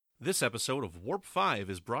This episode of Warp 5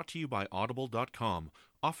 is brought to you by Audible.com,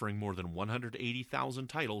 offering more than 180,000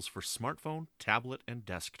 titles for smartphone, tablet, and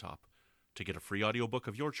desktop. To get a free audiobook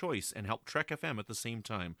of your choice and help Trek FM at the same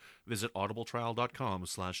time, visit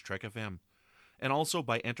audibletrial.com/trekfm. And also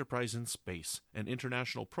by Enterprise in Space, an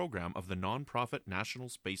international program of the non-profit National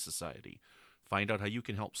Space Society. Find out how you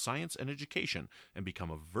can help science and education and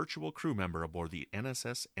become a virtual crew member aboard the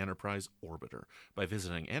NSS Enterprise Orbiter by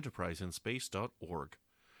visiting enterpriseinspace.org.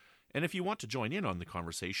 And if you want to join in on the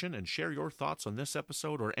conversation and share your thoughts on this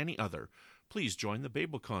episode or any other, please join the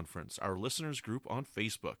Babel Conference, our listeners group on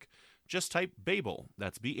Facebook. Just type Babel,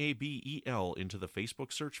 that's B-A-B-E-L, into the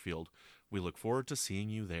Facebook search field. We look forward to seeing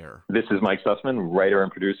you there. This is Mike Sussman, writer and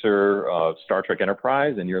producer of Star Trek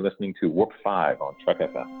Enterprise, and you're listening to Warp 5 on Trek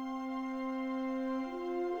FM.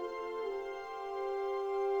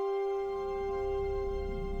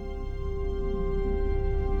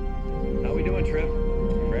 How we doing, Trip?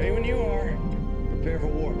 Ready when you are. Prepare for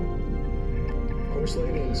warp. Course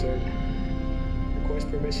laid in, sir. Request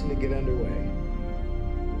permission to get underway.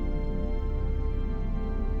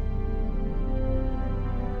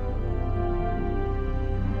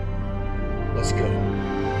 Let's go.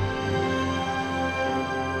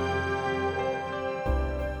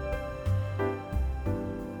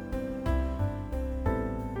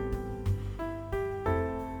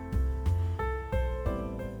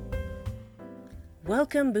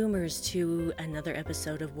 Welcome, Boomers, to another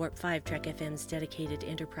episode of Warp 5, Trek FM's dedicated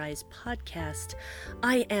Enterprise podcast.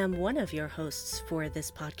 I am one of your hosts for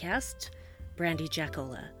this podcast, Brandy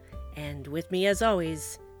Jackola, and with me, as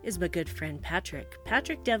always, is my good friend Patrick.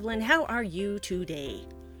 Patrick Devlin, how are you today?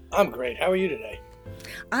 I'm great. How are you today?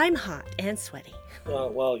 I'm hot and sweaty.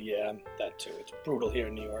 Well, yeah, that too. It's brutal here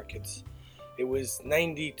in New York. It was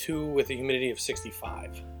 92 with a humidity of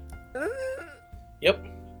 65. Yep.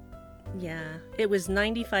 Yeah, it was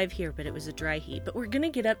 95 here, but it was a dry heat. But we're going to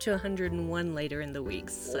get up to 101 later in the week,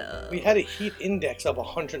 so... We had a heat index of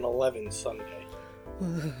 111 Sunday.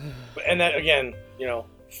 And that, again,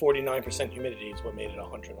 49% humidity is what made it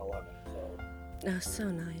 111. Oh, so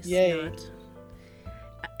nice. Yay.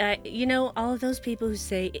 All of those people who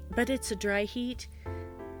say, but it's a dry heat,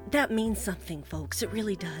 that means something, folks. It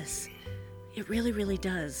really does. It really, really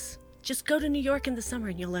does. Just go to New York in the summer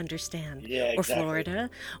and you'll understand. Yeah, exactly. Or Florida,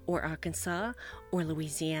 or Arkansas, or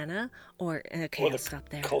Louisiana, or... Okay, I'll stop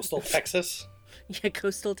there. Coastal Texas. Yeah,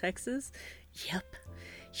 coastal Texas. Yep.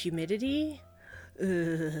 Humidity.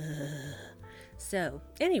 Ugh. So,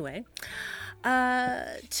 anyway,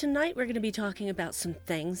 tonight we're going to be talking about some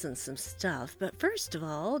things and some stuff. But first of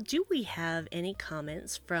all, do we have any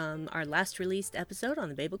comments from our last released episode on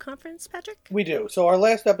the Babel Conference, Patrick? We do. So our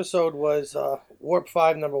last episode was Warp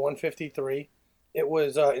 5, number 153. It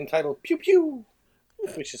was entitled Pew Pew,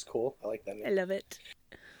 which is cool. I like that name. I love it.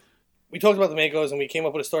 We talked about the Makos, and we came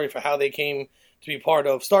up with a story for how they came to be part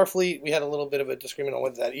of Starfleet. We had a little bit of a disagreement on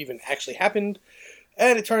whether that even actually happened.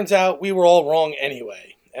 And it turns out we were all wrong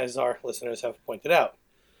anyway, as our listeners have pointed out.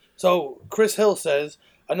 So, Chris Hill says,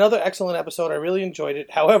 another excellent episode. I really enjoyed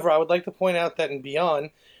it. However, I would like to point out that in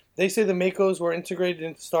Beyond, they say the Makos were integrated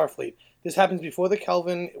into Starfleet. This happens before the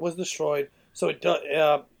Kelvin was destroyed, so it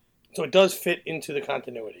does fit into the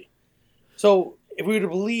continuity. So, if we were to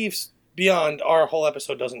believe Beyond, our whole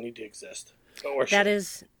episode doesn't need to exist. That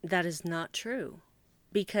is not true.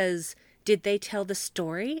 Because... did they tell the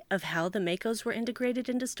story of how the Makos were integrated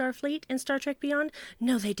into Starfleet in Star Trek Beyond?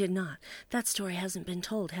 No, they did not. That story hasn't been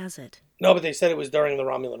told, has it? No, but they said it was during the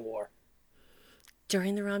Romulan War.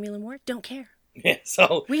 During the Romulan War? Don't care. Yeah,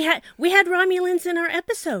 so... We had Romulans in our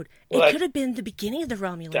episode. Well, it could have been the beginning of the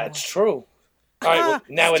Romulan War. That's true. All right, well,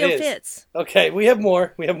 now it is. Still fits. Okay, we have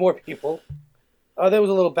more. We have more people. There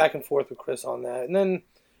was a little back and forth with Chris on that. And then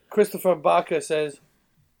Christopher Baca says,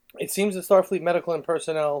 it seems that Starfleet medical and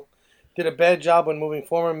personnel did a bad job when moving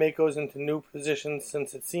former Makos into new positions,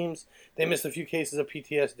 since it seems they missed a few cases of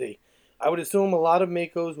PTSD. I would assume a lot of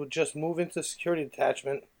Makos would just move into security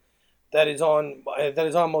detachment that is on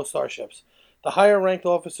most starships. The higher ranked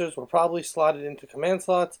officers were probably slotted into command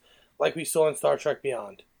slots like we saw in Star Trek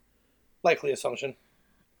Beyond. Likely assumption.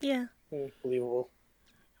 Yeah. Believable.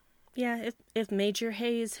 Yeah, if Major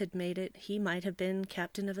Hayes had made it, he might have been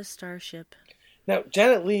captain of a starship. Now,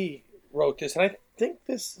 Janet Leigh wrote this, and I think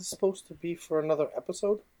this is supposed to be for another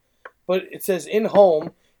episode, but it says, in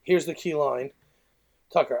home, here's the key line.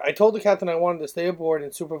 Tucker, I told the captain I wanted to stay aboard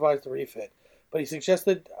and supervise the refit, but he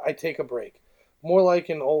suggested I take a break. More like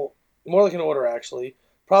an order, actually.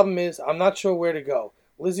 Problem is, I'm not sure where to go.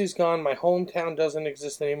 Lizzie's gone, my hometown doesn't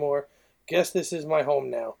exist anymore. Guess this is my home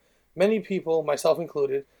now. Many people, myself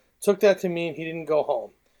included, took that to mean he didn't go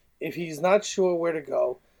home. If he's not sure where to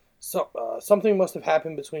go, So, something must have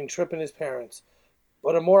happened between Trip and his parents,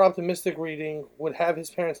 but a more optimistic reading would have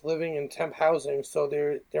his parents living in temp housing, so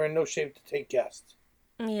they're in no shape to take guests.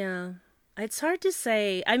 Yeah. It's hard to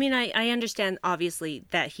say. I mean, I understand, obviously,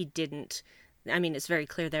 that he didn't. I mean, it's very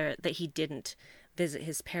clear there that he didn't visit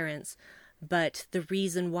his parents, but the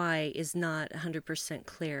reason why is not 100%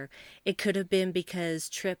 clear. It could have been because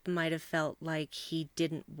Trip might have felt like he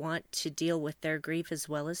didn't want to deal with their grief as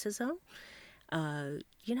well as his own. I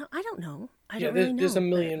don't know. I don't really know. There's a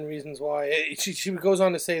million reasons why. She goes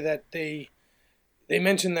on to say that they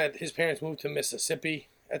mentioned that his parents moved to Mississippi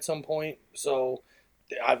at some point, so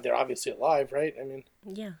they're obviously alive, right? I mean,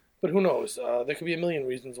 yeah. But who knows? There could be a million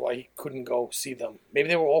reasons why he couldn't go see them. Maybe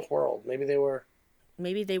they were off-world. Maybe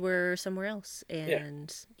they were somewhere else,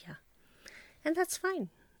 and yeah. And that's fine.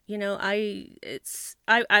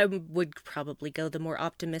 I would probably go the more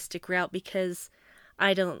optimistic route because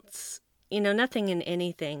I don't. Nothing in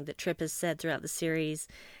anything that Trip has said throughout the series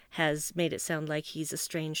has made it sound like he's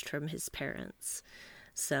estranged from his parents.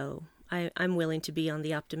 So I'm willing to be on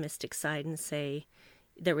the optimistic side and say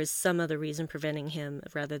there was some other reason preventing him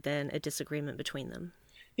rather than a disagreement between them.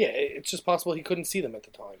 Yeah, it's just possible he couldn't see them at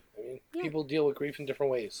the time. I mean, people deal with grief in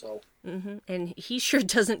different ways, so. Mm-hmm. And he sure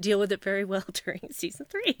doesn't deal with it very well during season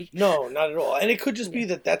 3. No, not at all. And it could just be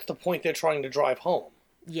that that's the point they're trying to drive home.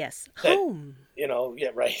 Yes, home. Yeah,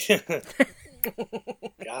 right.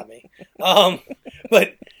 Got me.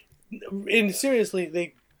 But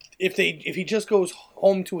seriously, if he just goes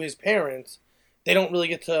home to his parents, they don't really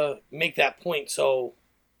get to make that point so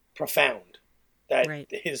profound that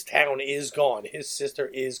his town is gone, his sister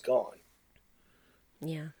is gone.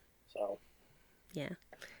 Yeah. So. Yeah.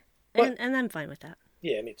 And I'm fine with that.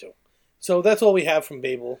 Yeah, me too. So that's all we have from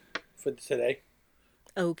Babel for today.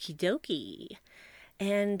 Okie dokie.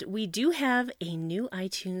 And we do have a new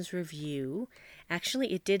iTunes review.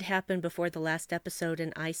 Actually, it did happen before the last episode,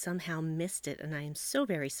 and I somehow missed it, and I am so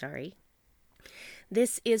very sorry.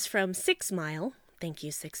 This is from 6 Mile. Thank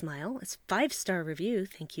you, 6 Mile. It's a 5-star review.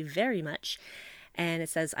 Thank you very much. And it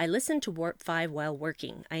says, I listened to Warp 5 while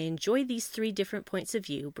working. I enjoy these 3 different points of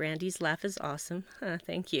view. Brandy's laugh is awesome.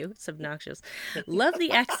 Thank you. It's obnoxious. Love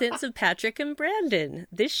the accents of Patrick and Brandon.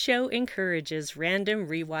 This show encourages random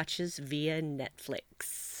rewatches via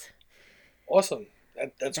Netflix. Awesome.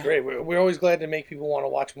 That's great. We're always glad to make people want to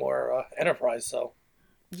watch more Enterprise, so.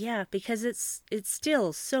 Yeah, because it's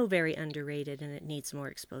still so very underrated and it needs more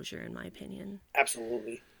exposure, in my opinion.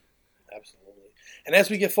 Absolutely. And as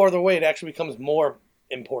we get farther away, it actually becomes more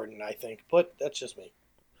important, I think. But that's just me.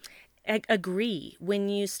 I agree. When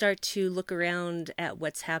you start to look around at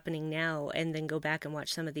what's happening now and then go back and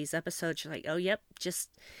watch some of these episodes, you're like, oh, yep, just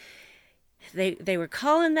they were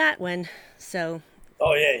calling that one. So.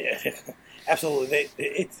 Oh, yeah. Absolutely.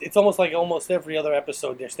 It's almost like almost every other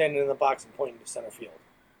episode, they're standing in the box and pointing to center field.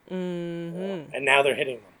 Mm-hmm. And now they're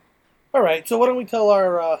hitting them. All right, so why don't we tell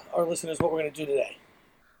our listeners what we're going to do today?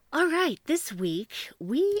 All right, this week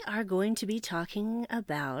we are going to be talking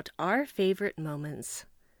about our favorite moments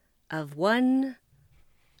of one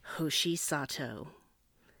Hoshi Sato.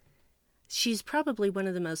 She's probably one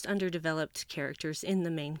of the most underdeveloped characters in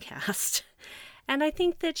the main cast, and I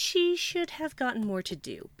think that she should have gotten more to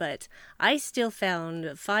do, but I still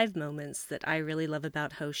found 5 moments that I really love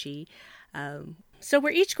about Hoshi. So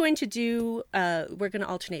we're each going to do, we're going to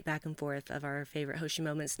alternate back and forth of our favorite Hoshi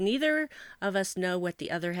moments. Neither of us know what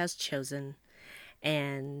the other has chosen.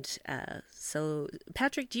 And so,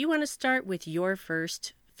 Patrick, do you want to start with your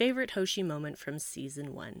first favorite Hoshi moment from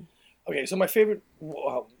season 1? Okay, so my favorite,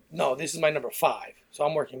 no, this is my number 5, so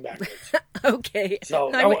I'm working backwards. Okay.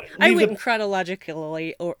 So I went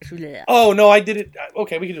chronologically. Oh, no, I did it.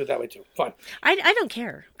 Okay, we can do it that way too. Fine. I don't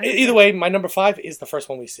care. Either way, my number 5 is the first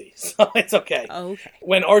one we see, so it's okay. Oh, okay.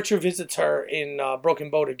 When Archer visits her in Broken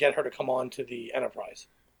Bow to get her to come on to the Enterprise.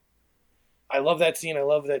 I love that scene. I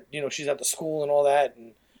love that, she's at the school and all that,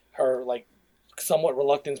 and her, somewhat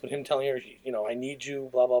reluctance, but him telling her, I need you,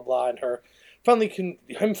 blah, blah, blah, and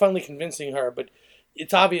him finally convincing her, but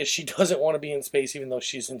it's obvious she doesn't want to be in space even though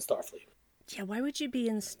she's in Starfleet. Yeah, why would you be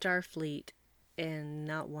in Starfleet and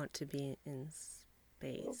not want to be in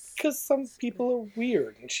space? Because some people are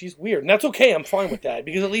weird, and she's weird. And that's okay, I'm fine with that,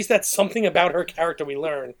 because at least that's something about her character we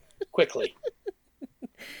learn quickly.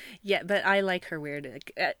 Yeah, but I like her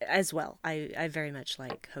weird as well. I very much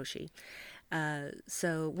like Hoshi.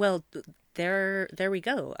 There we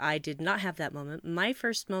go. I did not have that moment. My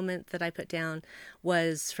first moment that I put down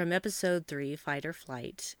was from episode 3, Fight or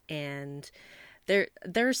Flight. And There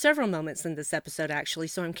are several moments in this episode, actually,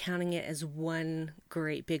 so I'm counting it as one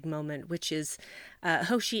great big moment, which is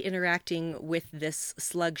Hoshi interacting with this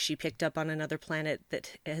slug she picked up on another planet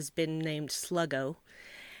that has been named Sluggo.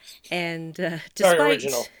 And despite... Very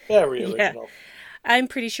original. Very original. I'm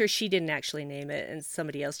pretty sure she didn't actually name it, and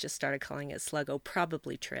somebody else just started calling it Sluggo,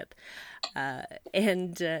 probably Trip.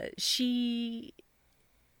 She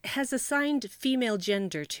has assigned female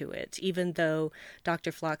gender to it, even though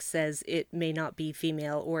Dr. Phlox says it may not be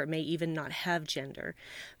female or it may even not have gender.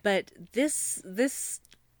 But this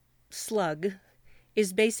slug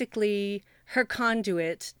is basically her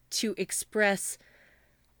conduit to express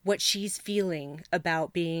what she's feeling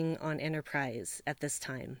about being on Enterprise at this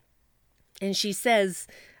time. And she says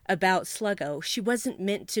about Sluggo, she wasn't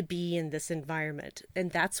meant to be in this environment. And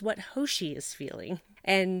that's what Hoshi is feeling.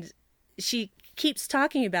 And she keeps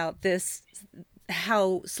talking about this,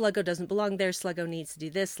 how Sluggo doesn't belong there. Sluggo needs to do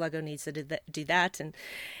this. Sluggo needs to do that.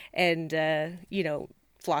 And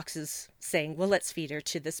Phlox is saying, well, let's feed her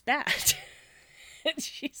to this bat. And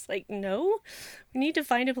she's like, no, we need to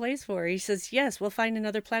find a place for her. He says, yes, we'll find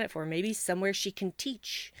another planet for her. Maybe somewhere she can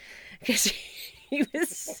teach. Because he was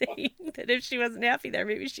saying that if she wasn't happy there,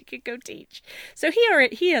 maybe she could go teach. So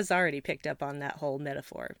he has already picked up on that whole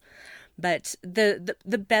metaphor. But the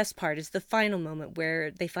best part is the final moment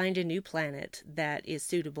where they find a new planet that is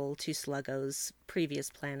suitable to Sluggo's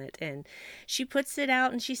previous planet. And she puts it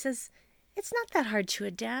out and she says, it's not that hard to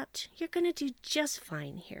adapt. You're going to do just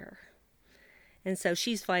fine here. And so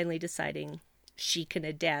she's finally deciding she can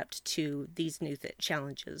adapt to these new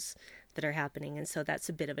challenges that are happening. And so that's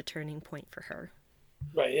a bit of a turning point for her.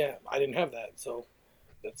 Right, yeah. I didn't have that. So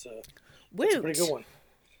that's a pretty good one.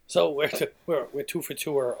 So we're 2 for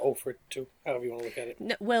 2 or 0 for 2, however you want to look at it.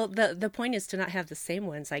 No, well, the point is to not have the same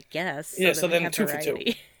ones, I guess. Yeah, so then 2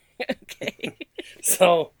 variety. for 2. Okay.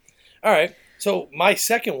 So, all right. So my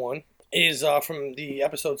second one is from the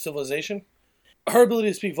episode Civilization. Her ability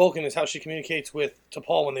to speak Vulcan is how she communicates with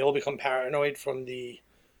T'Pol when they all become paranoid from the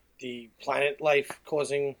planet life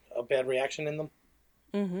causing a bad reaction in them.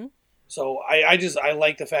 Mm-hmm. So I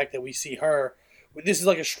like the fact that we see her. This is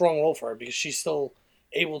like a strong role for her because she's still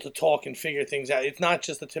able to talk and figure things out. It's not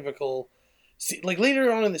just the typical... Like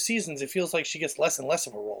later on in the seasons, it feels like she gets less and less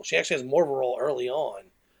of a role. She actually has more of a role early on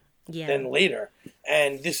than later.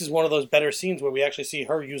 And this is one of those better scenes where we actually see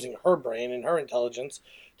her using her brain and her intelligence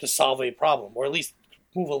to solve a problem, or at least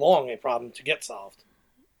move along a problem to get solved.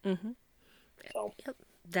 Mm-hmm. So. Yep.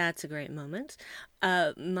 That's a great moment.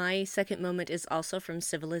 My second moment is also from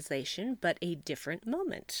Civilization, but a different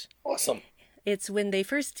moment. Awesome. It's when they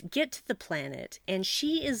first get to the planet, and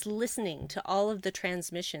she is listening to all of the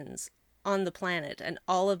transmissions on the planet and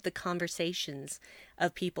all of the conversations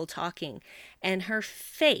of people talking. And her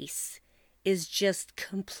face is just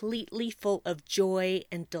completely full of joy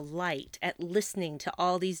and delight at listening to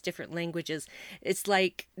all these different languages. It's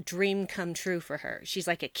like dream come true for her. She's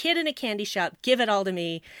like a kid in a candy shop. Give it all to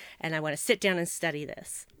me, and I want to sit down and study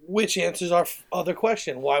this. Which answers our other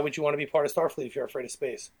question. Why would you want to be part of Starfleet if you're afraid of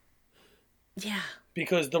space? Yeah.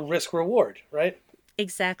 Because the risk-reward, right?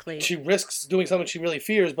 Exactly. She risks doing something she really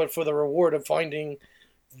fears, but for the reward of finding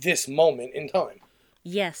this moment in time.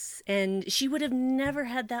 Yes, and she would have never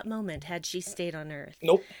had that moment had she stayed on Earth.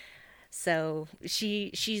 Nope. So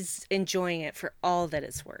she's enjoying it for all that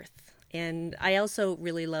it's worth. And I also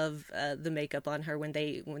really love the makeup on her when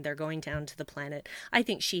they're going down to the planet. I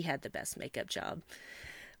think she had the best makeup job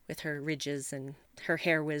with her ridges, and her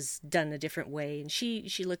hair was done a different way, and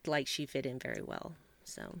she looked like she fit in very well.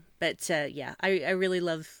 So, but yeah, I really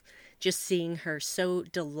love just seeing her so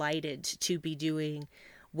delighted to be doing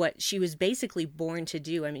what she was basically born to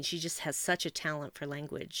do. I mean, she just has such a talent for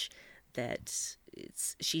language that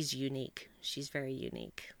she's unique. She's very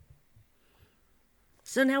unique.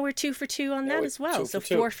 So now we're 2 for 2 on that as well. So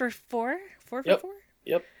 4 for 4? 4 for 4?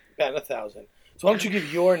 Yep, batting 1,000. So why don't you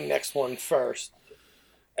give your next one first,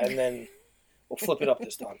 and then we'll flip it up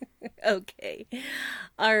this time. Okay.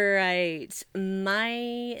 All right.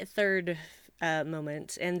 My third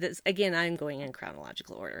moment, and this, again, I'm going in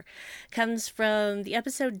chronological order, comes from the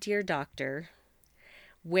episode Dear Doctor,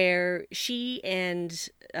 where she and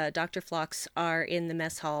Dr. Phlox are in the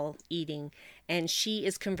mess hall eating, and she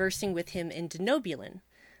is conversing with him in Denobulan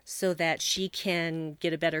so that she can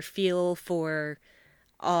get a better feel for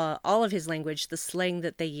all of his language, the slang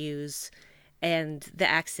that they use, and the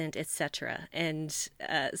accent, etc. And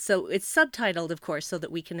so it's subtitled, of course, so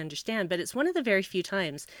that we can understand, but it's one of the very few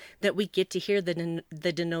times that we get to hear the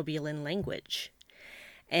Denobulan language.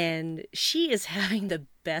 And she is having the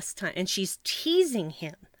best time, and she's teasing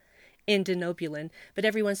him in Denobulan, but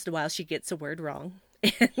every once in a while she gets a word wrong.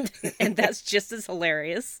 and that's just as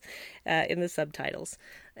hilarious in the subtitles.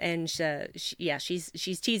 And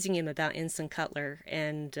she's teasing him about Ensign Cutler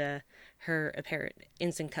and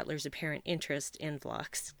Ensign Cutler's apparent interest in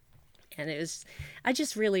Phlox. And I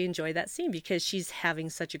just really enjoy that scene because she's having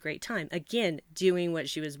such a great time. Again, doing what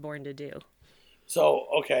she was born to do. So,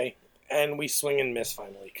 okay. And we swing and miss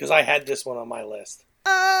finally. Because I had this one on my list.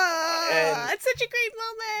 Oh, it's such a great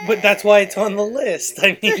moment. But that's why it's on the list.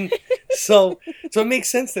 I mean, so it makes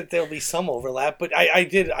sense that there'll be some overlap. But I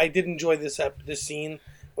did enjoy this scene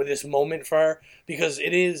or this moment for her because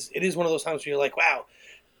it is one of those times where you're like, wow,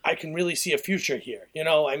 I can really see a future here. You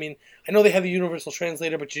know, I mean, I know they have the universal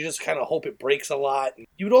translator, but you just kind of hope it breaks a lot.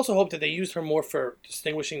 You would also hope that they used her more for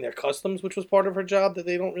distinguishing their customs, which was part of her job that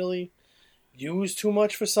they don't really use too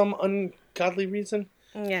much for some ungodly reason.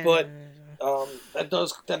 Yeah. But that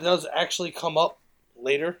does actually come up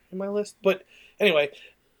later in my list. But anyway,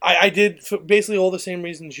 I did for basically all the same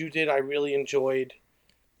reasons you did. I really enjoyed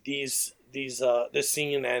this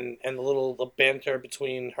scene and the banter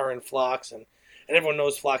between her and Phlox, and everyone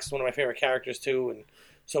knows Phlox is one of my favorite characters too, and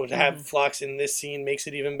so to have Phlox in this scene makes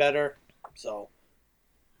it even better. So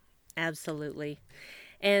absolutely.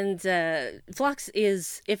 And Phlox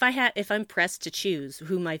is, if I'm pressed to choose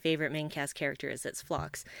who my favorite main cast character is, it's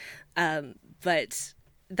Phlox. But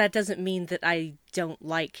that doesn't mean that I don't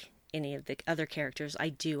like any of the other characters. I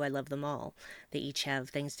do. I love them all. They each have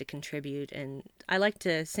things to contribute. And I like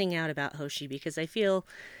to sing out about Hoshi because I feel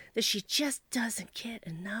that she just doesn't get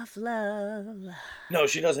enough love. No,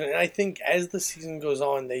 she doesn't. And I think as the season goes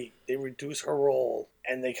on, they reduce her role,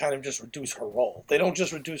 and they kind of just reduce her role. They don't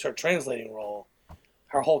just reduce her translating role.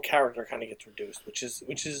 Her whole character kind of gets reduced, which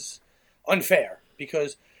is unfair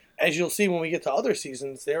because, as you'll see when we get to other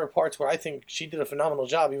seasons, there are parts where I think she did a phenomenal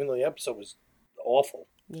job, even though the episode was awful.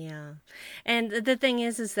 Yeah, and the thing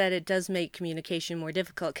is that it does make communication more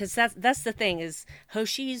difficult because that's the thing is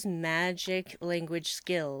Hoshi's magic language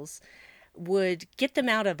skills would get them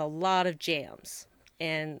out of a lot of jams,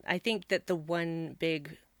 and I think that the one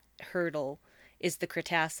big hurdle is the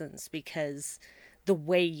Cretaceans because the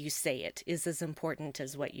way you say it is as important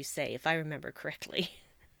as what you say, if I remember correctly.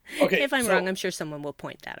 Okay, if I'm wrong, I'm sure someone will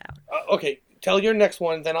point that out. Okay, tell your next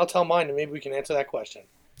one, then I'll tell mine, and maybe we can answer that question.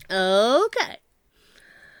 Okay.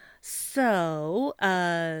 So,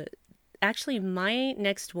 actually, my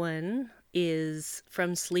next one is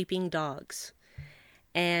from Sleeping Dogs.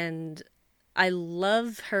 And I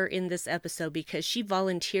love her in this episode because she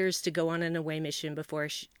volunteers to go on an away mission before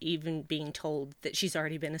even being told that she's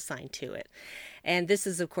already been assigned to it. And this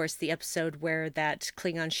is, of course, the episode where that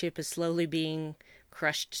Klingon ship is slowly being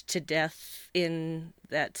crushed to death in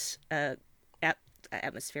that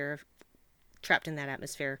atmosphere, trapped in that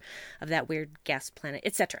atmosphere of that weird gas planet,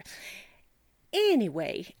 etc.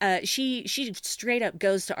 Anyway, she straight up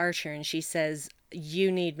goes to Archer and she says,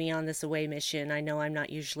 you need me on this away mission. I know I'm not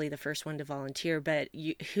usually the first one to volunteer, but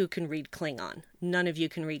who can read Klingon? None of you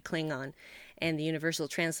can read Klingon, and the Universal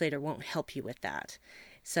Translator won't help you with that.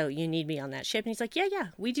 So you need me on that ship. And he's like, yeah,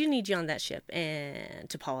 we do need you on that ship. And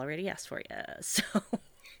T'Pol already asked for you.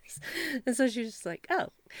 So she's just like, oh.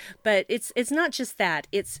 But it's not just that.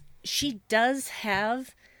 She does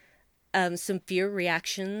have some fear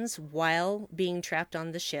reactions while being trapped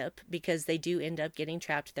on the ship because they do end up getting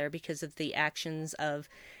trapped there because of the actions of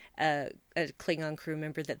a Klingon crew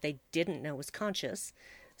member that they didn't know was conscious,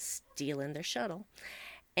 stealing their shuttle.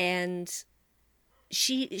 And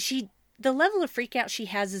the level of freak out she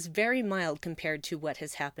has is very mild compared to what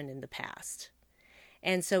has happened in the past.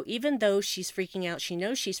 And so even though she's freaking out, she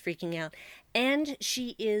knows she's freaking out, and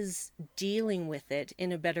she is dealing with it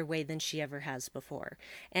in a better way than she ever has before.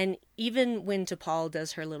 And even when T'Pol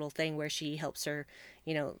does her little thing where she helps her,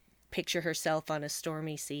 picture herself on a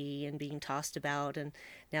stormy sea and being tossed about, and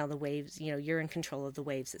now the waves, you're in control of the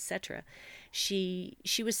waves, etc. She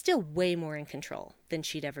was still way more in control than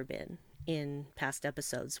she'd ever been in past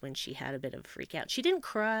episodes when she had a bit of a freak out. She didn't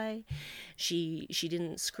cry. She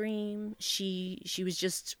didn't scream. She was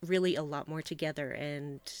just really a lot more together,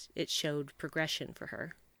 and it showed progression for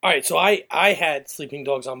her. All right, so I had Sleeping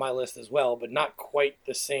Dogs on my list as well, but not quite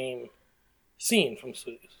the same scene from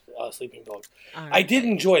Sleeping Dogs. Right. I did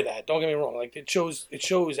enjoy that. Don't get me wrong. Like it shows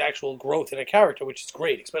actual growth in a character, which is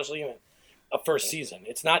great, especially in a first season.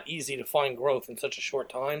 It's not easy to find growth in such a short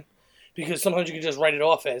time. Because sometimes you can just write it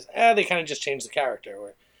off as, they kind of just changed the character.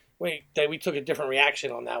 Or, we took a different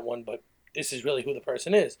reaction on that one, but this is really who the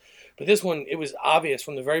person is. But this one, it was obvious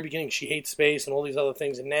from the very beginning she hates space and all these other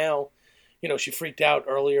things. And now, she freaked out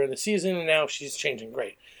earlier in the season, and now she's changing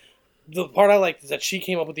great. The part I liked is that she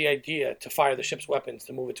came up with the idea to fire the ship's weapons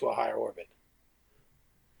to move it to a higher orbit.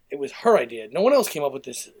 it was her idea. No one else came up with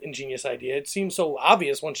this ingenious idea. It seemed so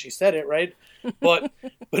obvious once she said it, right? But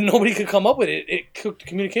nobody could come up with it. It took the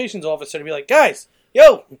communications officer to be like, guys,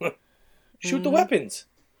 yo, shoot the weapons.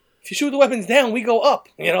 If you shoot the weapons down, we go up.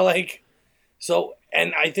 So,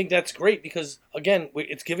 and I think that's great because, again,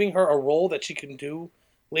 it's giving her a role that she can do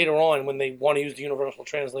later on when they want to use the Universal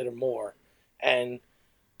Translator more and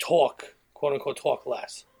talk, quote-unquote, talk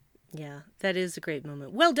less. Yeah, that is a great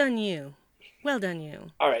moment. Well done, you. Well done,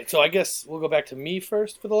 you. All right, so I guess we'll go back to me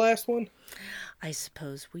first for the last one. I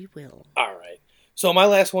suppose we will. All right. So my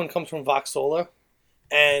last one comes from Vox Sola,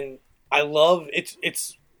 and I love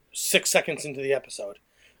it's 6 seconds into the episode,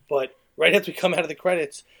 but right as we come out of the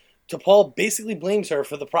credits, T'Pol basically blames her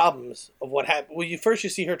for the problems of what happened. Well, you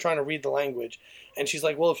see her trying to read the language, and she's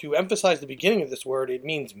like, well, if you emphasize the beginning of this word, it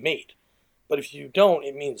means mate. But if you don't,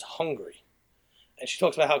 it means hungry. And she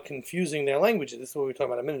talks about how confusing their language is. This is what we were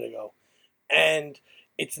talking about a minute ago. And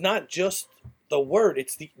it's not just the word,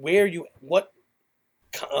 it's what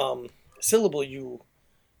syllable you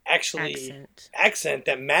actually accent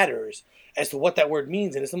that matters as to what that word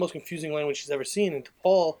means. And it's the most confusing language she's ever seen. And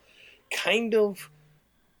T'Pol kind of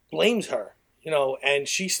blames her, and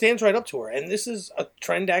she stands right up to her. And this is a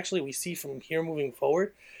trend, actually, we see from here moving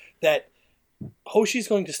forward, that Hoshi's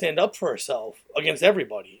going to stand up for herself against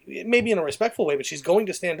everybody. Maybe in a respectful way, but she's going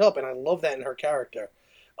to stand up, and I love that in her character.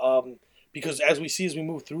 Because as we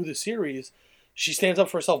move through the series, she stands up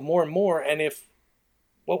for herself more and more, and if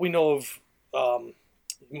what we know of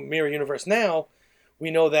Mirror Universe now,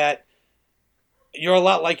 we know that you're a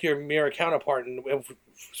lot like your Mirror counterpart, and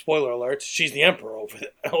spoiler alerts, she's the Emperor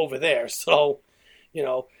over there. So,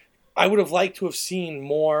 I would have liked to have seen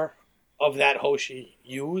more of that Hoshi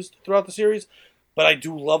used throughout the series, but I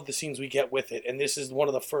do love the scenes we get with it, and this is one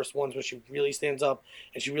of the first ones where she really stands up,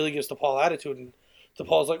 and she really gives T'Pol attitude, and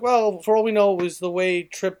T'Pol's like, well, for all we know, it was the way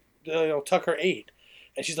Tucker ate.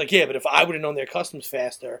 And she's like, yeah, but if I would have known their customs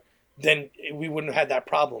faster, then we wouldn't have had that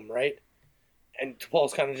problem, right? And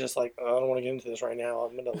T'Pol's kind of just like, I don't want to get into this right now.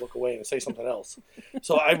 I'm going to look away and say something else.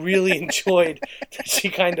 So I really enjoyed that she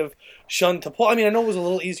kind of shunned T'Pol. I mean, I know it was a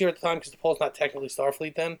little easier at the time because T'Pol's not technically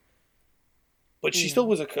Starfleet then. But she still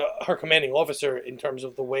was her commanding officer in terms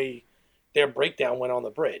of the way their breakdown went on the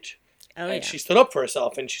bridge. Oh, and she stood up for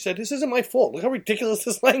herself and she said, this isn't my fault. Look how ridiculous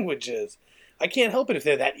this language is. I can't help it if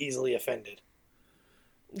they're that easily offended.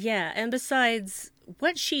 Yeah, and besides,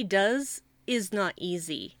 what she does is not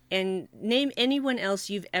easy. And name anyone else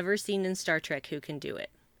you've ever seen in Star Trek who can do it.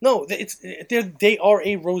 No, they are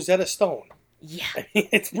a Rosetta Stone. Yeah. I mean,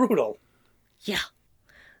 it's brutal. Yeah.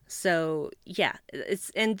 So, yeah,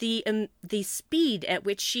 the speed at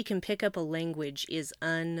which she can pick up a language is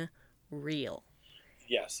unreal.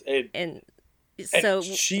 Yes. So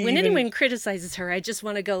when anyone criticizes her, I just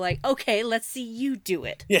want to go like, okay, let's see you do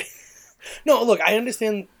it. Yeah. No, look, I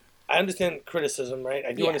understand criticism, right?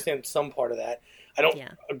 I do understand some part of that. I don't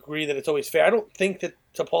agree that it's always fair. I don't think that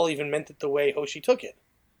T'Pol even meant it the way Hoshi took it.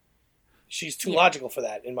 She's too logical for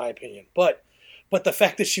that, in my opinion. But the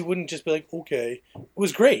fact that she wouldn't just be like, okay,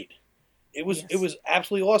 was great. It was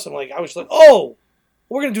absolutely awesome. Like, I was like, oh,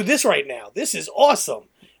 we're going to do this right now. This is awesome.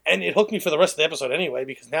 And it hooked me for the rest of the episode anyway,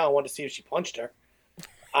 because now I wanted to see if she punched her.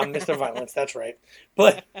 I'm Mr. Violence, that's right.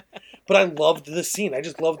 But I loved the scene. I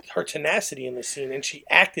just loved her tenacity in the scene, and she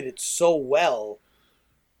acted it so well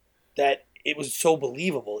that it was so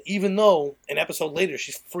believable, even though an episode later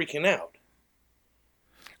she's freaking out.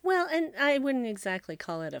 Well, and I wouldn't exactly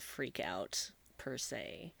call it a freak out, per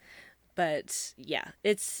se. But, yeah,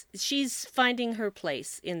 she's finding her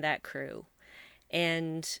place in that crew.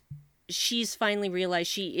 And she's finally realized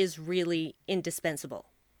she is really indispensable.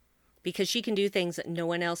 Because she can do things that no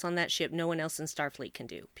one else on that ship, no one else in Starfleet can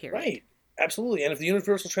do, period. Right, absolutely. And if the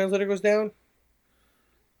Universal Translator goes down,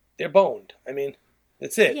 they're boned. I mean,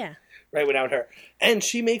 that's it. Yeah. Right, without her. And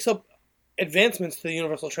she makes up advancements to the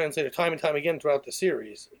Universal Translator time and time again throughout the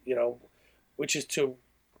series, which is to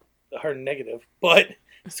her negative, but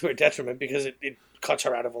it's to her detriment because it cuts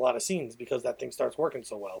her out of a lot of scenes because that thing starts working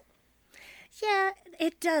so well. Yeah,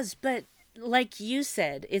 it does, but like you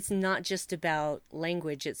said, it's not just about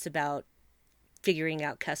language, it's about figuring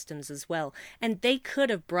out customs as well. And they could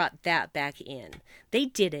have brought that back in. They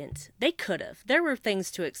didn't. They could have. There were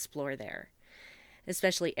things to explore there.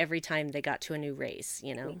 Especially every time they got to a new race,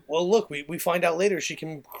 Well, look, we find out later she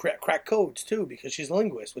can crack codes, too, because she's a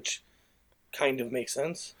linguist, which kind of makes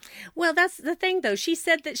sense. Well, that's the thing, though. She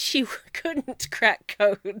said that she couldn't crack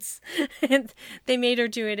codes, and they made her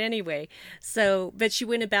do it anyway. So, but she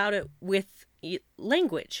went about it with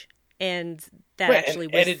language, and that Right, actually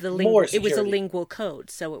and was added the more it was a security. lingual code,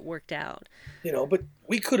 so it worked out. But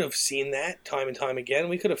we could have seen that time and time again.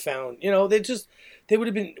 We could have found, they would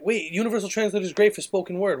have been, wait, Universal Translator is great for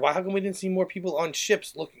spoken word. How come we didn't see more people on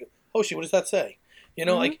ships looking, Hoshi, what does that say?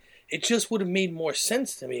 It just would have made more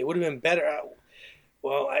sense to me. It would have been better.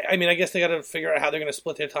 Well, I mean, I guess they got to figure out how they're going to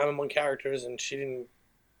split their time among characters, and she didn't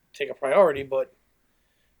take a priority, but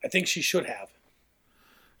I think she should have.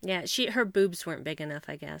 Yeah, her boobs weren't big enough,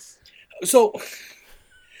 I guess. So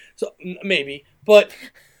maybe, but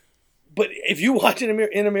if you watch In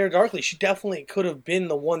a Mirror Darkly, she definitely could have been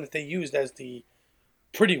the one that they used as the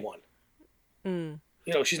pretty one. Mm.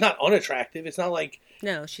 She's not unattractive. It's not like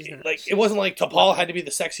no, she's not. Like it wasn't like T'Pol had to be the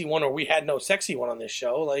sexy one, or we had no sexy one on this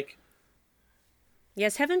show. Like,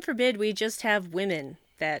 yes, heaven forbid we just have women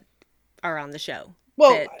that are on the show.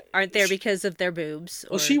 Well, that aren't there because of their boobs.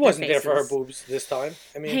 Well, she wasn't there for her boobs this time.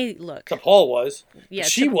 I mean, hey, look, T'Pol was. Yeah,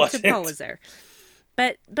 she wasn't. T'Pol was there.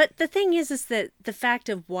 But the thing is that the fact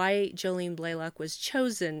of why Jolene Blalock was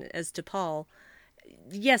chosen as T'Pol,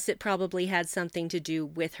 yes, it probably had something to do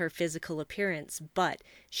with her physical appearance, but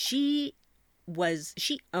she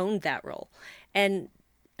owned that role, and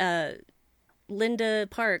Linda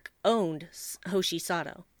Park owned Hoshi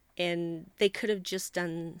Sato. And they could have just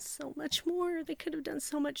done so much more. They could have done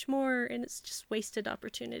so much more, and it's just wasted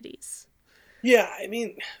opportunities. Yeah, I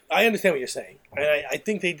mean, I understand what you're saying. And I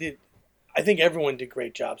think they did. I think everyone did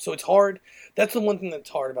great job. So it's hard. That's the one thing that's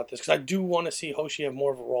hard about this, because I do want to see Hoshi have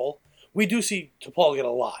more of a role. We do see T'Pol get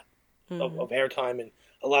a lot of airtime and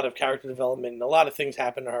a lot of character development, and a lot of things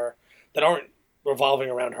happen to her that aren't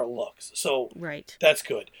revolving around her looks. So right. That's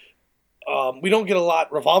good. We don't get a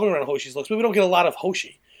lot revolving around Hoshi's looks, but we don't get a lot of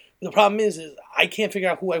Hoshi. The problem is I can't figure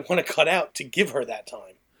out who I want to cut out to give her that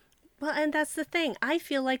time. Well, and that's the thing. I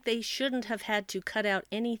feel like they shouldn't have had to cut out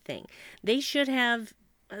anything. They should have,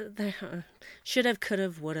 could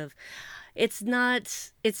have, would have. It's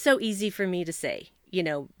so easy for me to say,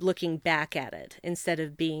 looking back at it instead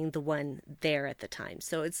of being the one there at the time.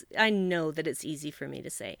 So I know that it's easy for me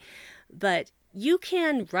to say. But you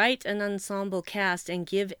can write an ensemble cast and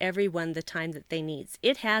give everyone the time that they need.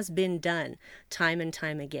 It has been done time and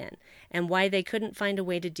time again. And why they couldn't find a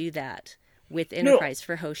way to do that with Enterprise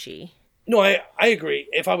for Hoshi. No, I agree.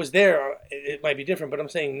 If I was there, it might be different. But I'm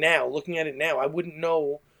saying now, looking at it now, I wouldn't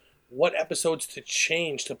know what episodes to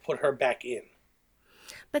change to put her back in.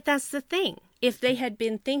 But that's the thing. If they had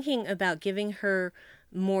been thinking about giving her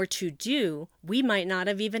more to do, we might not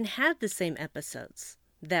have even had the same episodes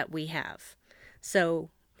that we have. So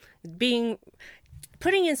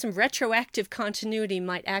putting in some retroactive continuity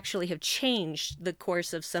might actually have changed the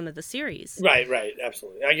course of some of the series. Right,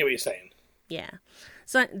 absolutely. I get what you're saying. Yeah.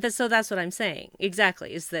 So that's what I'm saying.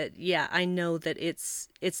 Exactly. Is that, yeah, I know that it's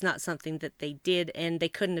not something that they did, and they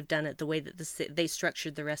couldn't have done it the way that they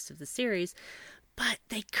structured the rest of the series, but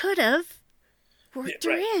they could have worked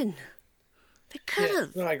her in. They could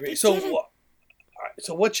have. No, I agree. So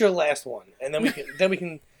what's your last one? And then we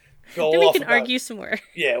can go then we off can about, argue some more.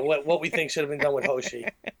 Yeah, what we think should have been done with Hoshi.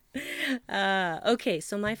 Okay,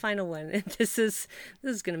 so my final one, and this is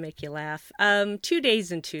going to make you laugh. 2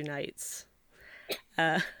 days and 2 nights.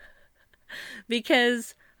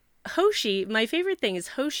 Because Hoshi, my favorite thing is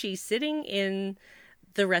Hoshi sitting in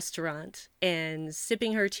the restaurant and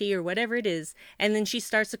sipping her tea or whatever it is, and then she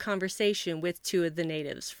starts a conversation with 2 of the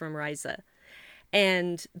natives from Ryza.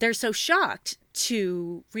 And they're so shocked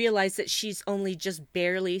to realize that she's only just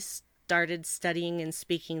barely started studying and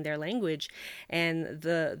speaking their language. And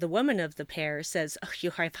the woman of the pair says, "Oh,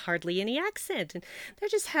 you have hardly any accent." And they're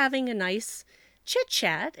just having a nice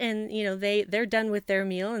chit-chat. And, they're done with their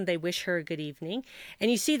meal and they wish her a good evening.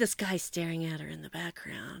 And you see this guy staring at her in the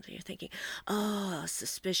background. And you're thinking, oh,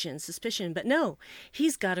 suspicion. But no,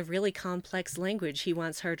 he's got a really complex language he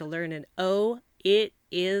wants her to learn. And oh, it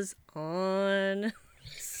is on.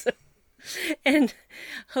 And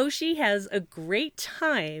Hoshi has a great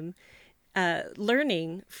time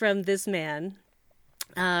learning from this man.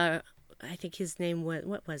 I think his name was,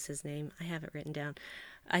 what was his name? I have it written down.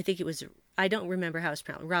 I think it was, I don't remember how it's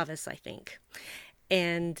pronounced, Ravis, I think.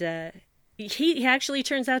 And he actually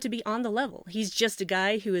turns out to be on the level. He's just a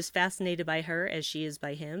guy who is fascinated by her as she is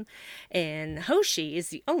by him. And Hoshi is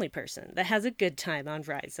the only person that has a good time on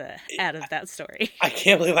Ryza out of that story. I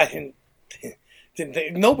can't believe I didn't think,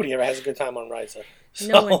 nobody ever has a good time on Ryza. So,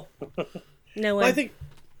 no one. No one. Well, I think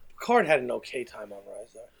Picard had an okay time on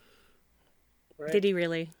Ryza. Right? Did he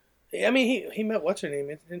really? I mean, he met, what's her name?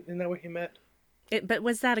 Isn't that where he met? But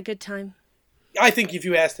was that a good time? I think if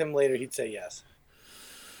you asked him later, he'd say yes.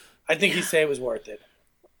 I think he'd say it was worth it.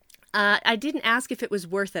 I didn't ask if it was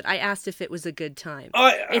worth it. I asked if it was a good time.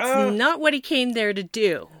 It's not what he came there to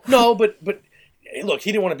do. No, but look,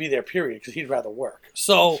 he didn't want to be there, period, because he'd rather work.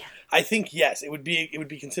 So I think, yes, it would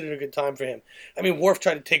be considered a good time for him. I mean, Worf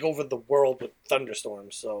tried to take over the world with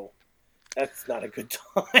thunderstorms, so that's not a good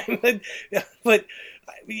time. but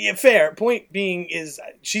yeah, fair. Point being is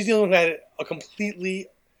she's the only one who had a completely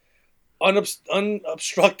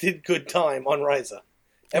unobstructed good time on Risa.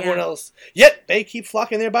 Everyone else, yet they keep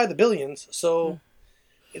flocking there by the billions. So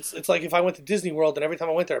it's like if I went to Disney World and every time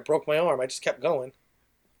I went there, I broke my arm. I just kept going.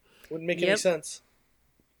 Wouldn't make any sense.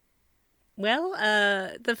 Well,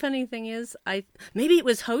 the funny thing is, maybe it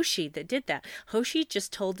was Hoshi that did that. Hoshi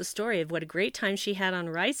just told the story of what a great time she had on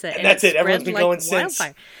Risa, and that's it. Everyone's been going since.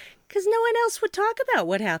 Because no one else would talk about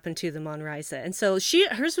what happened to them on Risa, and so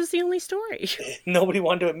hers was the only story. Nobody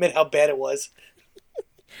wanted to admit how bad it was.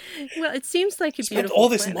 Well, it seems like a beautiful spent all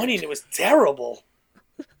this planet. money and it was terrible.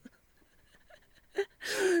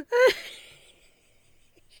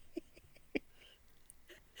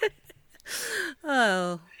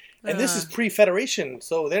 And this is pre-Federation,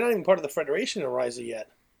 so they're not even part of the Federation in Risa yet.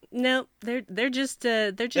 No, they're just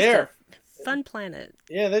a fun planet.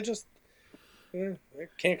 Yeah, they're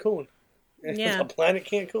Cancun. Yeah, a planet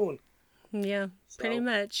Cancun. Yeah, pretty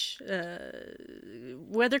much.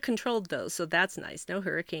 Weather controlled though, so that's nice. No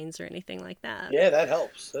hurricanes or anything like that. Yeah, that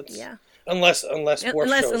helps. Unless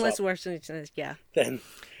Worf shows up. Yeah. Then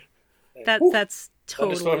that's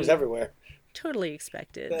totally thunderstorms everywhere. Totally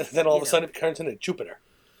expected. Then all of a sudden it turns into Jupiter.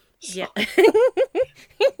 So, yeah.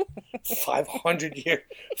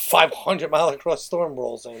 500 mile across storm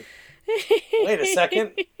rolls in. Wait a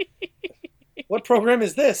second. What program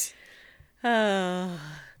is this?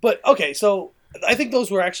 But, okay, so I think those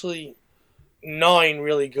were actually 9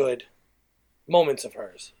 really good moments of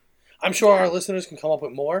hers. I'm sure our listeners can come up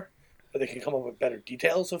with more, or they can come up with better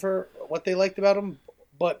details of her, what they liked about them.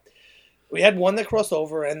 But we had 1 that crossed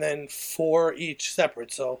over, and then 4 each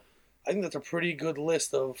separate. So I think that's a pretty good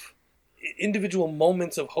list of individual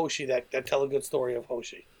moments of Hoshi that tell a good story of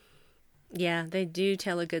Hoshi. Yeah, they do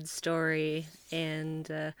tell a good story,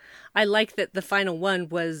 and I like that the final one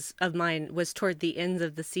was toward the end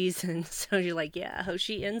of the season, so you're like, yeah,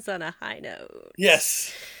 Hoshi ends on a high note.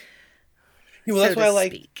 Yes. Yeah, well, that's why I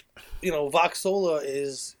like, Vox Sola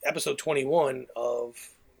is episode 21 of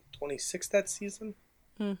 26 that season?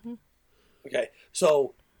 Mm-hmm. Okay,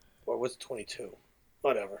 so, or was it 22?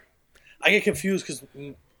 Whatever. I get confused because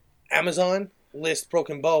Amazon lists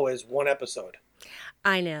Broken Bow as 1 episode.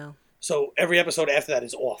 I know. So every episode after that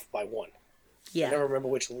is off by 1. Yeah. I never remember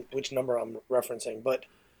which number I'm referencing, but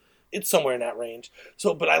it's somewhere in that range.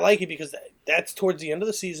 So, but I like it because that's towards the end of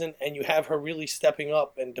the season, and you have her really stepping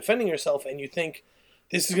up and defending herself, and you think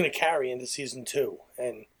this is going to carry into season 2,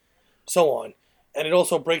 and so on. And it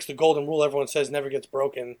also breaks the golden rule everyone says never gets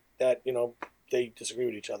broken, that, they disagree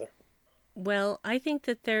with each other. Well, I think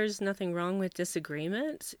that there's nothing wrong with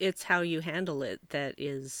disagreement. It's how you handle it that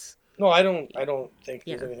is... No, I don't think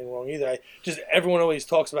there's anything wrong either. Everyone always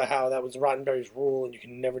talks about how that was Roddenberry's rule and you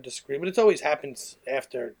can never disagree, but it always happens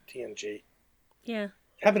after TNG. Yeah. It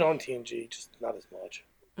happened on TNG, just not as much.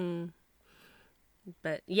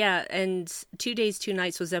 But yeah, and 2 Days, 2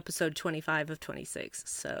 Nights was episode 25 of 26.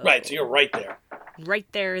 So right, so you're right there. Right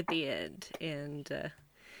there at the end, and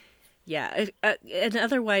yeah, an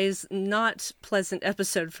otherwise not pleasant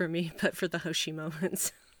episode for me, but for the Hoshi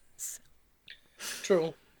moments. So.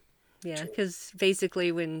 True. Yeah, because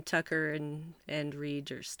basically when Tucker and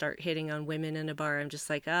Reed start hitting on women in a bar, I'm just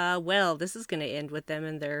like, well, this is going to end with them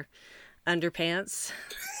in their underpants,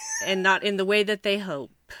 and not in the way that they hope.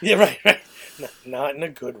 Yeah, right. No, not in a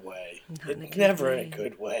good way. Never in a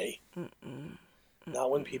good way. Not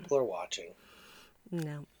when people are watching.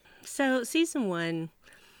 No. So, season 1,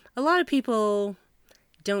 a lot of people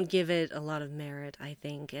don't give it a lot of merit, I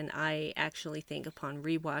think, and I actually think upon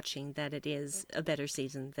rewatching that it is a better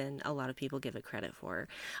season than a lot of people give it credit for.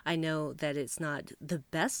 I know that it's not the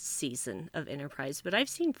best season of Enterprise, but I've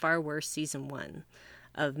seen far worse season 1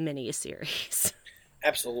 of many a series.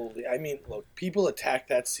 Absolutely. I mean, look, people attack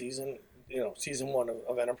that season, season 1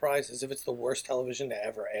 of Enterprise as if it's the worst television to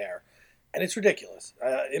ever air. And it's ridiculous.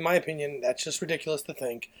 In my opinion, that's just ridiculous to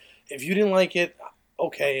think. If you didn't like it,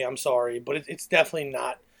 okay, I'm sorry, but it's definitely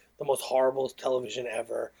not the most horrible television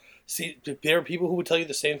ever. See, there are people who would tell you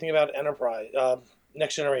the same thing about Enterprise,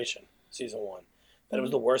 Next Generation, season 1, that it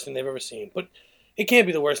was the worst thing they've ever seen. But it can't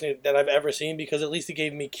be the worst thing that I've ever seen because at least it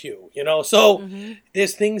gave me Q, So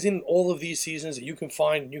there's things in all of these seasons that you can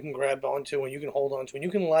find, and you can grab onto, and you can hold onto, and you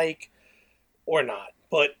can like or not.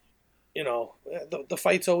 But the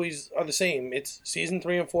fights always are the same. It's season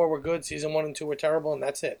 3 and 4 were good, season 1 and 2 were terrible, and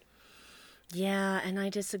that's it. Yeah, and I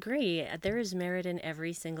disagree. There is merit in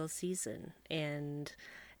every single season, and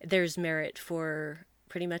there's merit for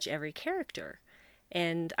pretty much every character.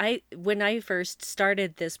 And when I first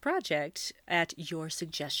started this project, at your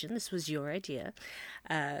suggestion, this was your idea.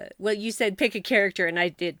 Well, you said pick a character, and I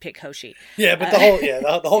did pick Hoshi. Yeah, but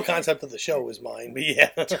the whole concept of the show was mine. But yeah,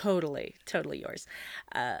 Totally yours.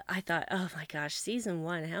 I thought, oh my gosh, season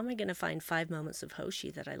 1, how am I going to find 5 moments of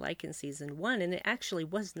Hoshi that I like in season 1? And it actually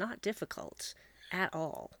was not difficult at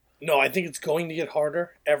all. No, I think it's going to get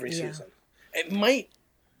harder every season. It might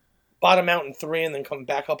bottom out in 3 and then come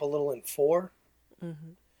back up a little in 4.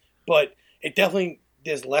 Mm-hmm. But it definitely,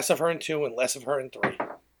 there's less of her in 2 and less of her in 3.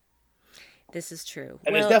 This is true.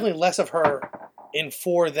 And there's definitely less of her in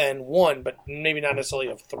 4 than 1, but maybe not necessarily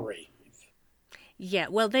of 3. Yeah,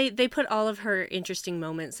 well, they put all of her interesting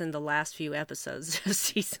moments in the last few episodes of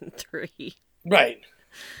season 3. Right.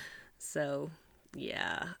 So,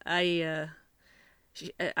 yeah,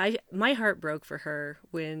 my heart broke for her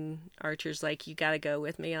when Archer's like, you gotta go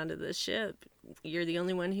with me onto this ship. You're the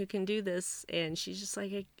only one who can do this. And she's just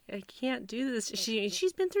like, I can't do this.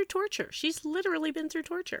 She's been through torture. She's literally been through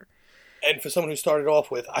torture. And for someone who started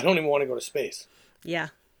off with, I don't even want to go to space. Yeah.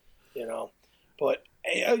 You know, but,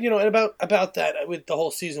 you know, and about that, with the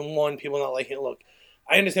whole season 1, people not liking it. Look,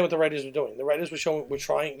 I understand what the writers were doing. The writers were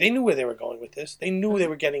trying. They knew where they were going with this. They knew they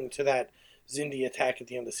were getting to that Xindi attack at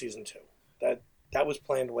the end of season 2. That was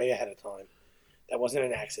planned way ahead of time. That wasn't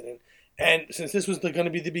an accident. And since this was going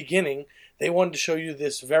to be the beginning, they wanted to show you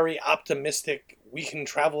this very optimistic, we can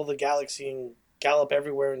travel the galaxy and gallop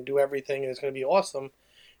everywhere and do everything, and it's going to be awesome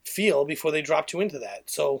feel before they dropped you into that.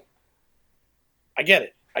 So I get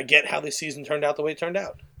it. I get how this season turned out the way it turned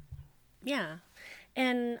out. Yeah,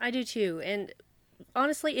 and I do too. And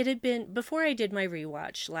honestly, it had been, before I did my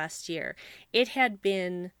rewatch last year, it had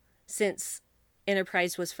been since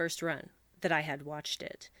Enterprise was first run that I had watched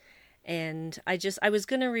it. And I was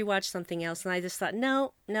going to rewatch something else, and I just thought,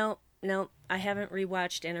 no, I haven't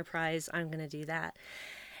rewatched Enterprise. I'm going to do that.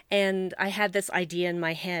 And I had this idea in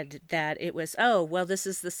my head that it was, oh, well, this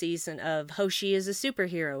is the season of Hoshi is a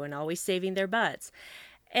superhero and always saving their butts.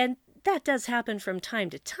 And that does happen from time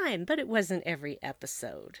to time, but it wasn't every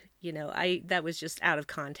episode. You know, that was just out of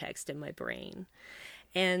context in my brain.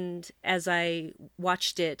 And as I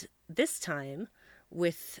watched it this time,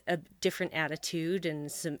 with a different attitude and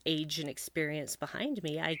some age and experience behind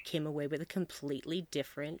me, I came away with a completely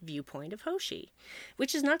different viewpoint of Hoshi.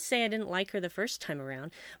 Which is not to say I didn't like her the first time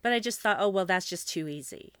around, but I just thought, oh, well, that's just too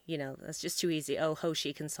easy. You know, that's just too easy. Oh,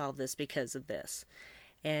 Hoshi can solve this because of this.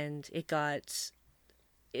 And it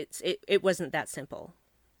wasn't that simple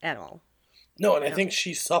at all. No, and I think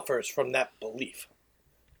she suffers from that belief.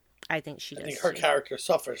 I think she does. I think her character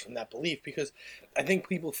suffers from that belief because I think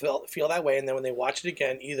people feel that way, and then when they watch it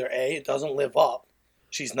again, either A, it doesn't live up,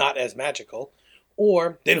 she's not as magical,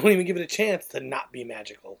 or they don't even give it a chance to not be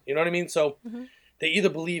magical. You know what I mean? So they either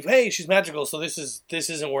believe, hey, she's magical, so this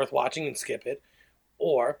isn't worth watching and skip it,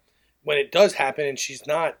 or when it does happen and she's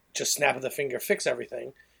not just snap of the finger, fix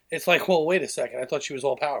everything, it's like, well, wait a second, I thought she was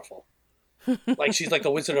all powerful. Like she's like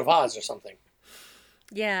the Wizard of Oz or something.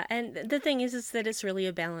 Yeah, and the thing is that it's really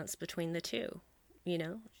a balance between the two, you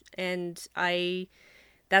know? And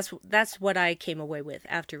that's what I came away with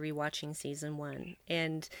after rewatching season 1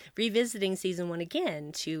 and revisiting season 1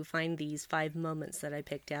 again to find these 5 moments that I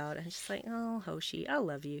picked out. I'm just like, oh, Hoshi, I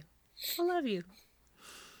love you. I love you.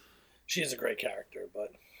 She is a great character,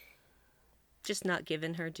 but just not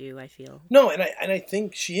given her due, I feel. No, and I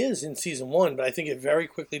think she is in season 1, but I think it very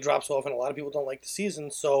quickly drops off, and a lot of people don't like the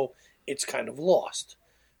season, so it's kind of lost,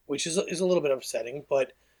 which is a little bit upsetting.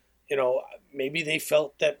 But you know, maybe they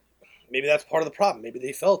felt that maybe that's part of the problem. Maybe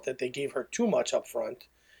they felt that they gave her too much up front,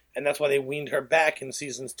 and that's why they weaned her back in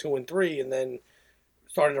seasons 2 and 3, and then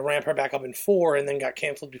started to ramp her back up in 4, and then got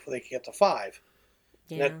canceled before they could get to 5.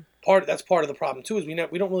 Yeah. That's part of the problem too. Is we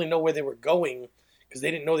don't really know where they were going because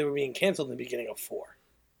they didn't know they were being canceled in the beginning of 4.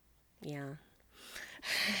 Yeah.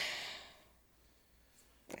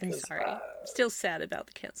 I'm sorry. Still sad about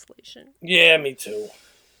the cancellation. Yeah, me too.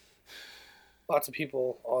 Lots of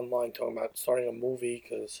people online talking about starting a movie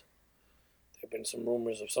because there have been some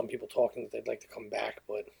rumors of some people talking that they'd like to come back,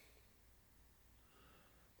 but...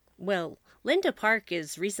 Well, Linda Park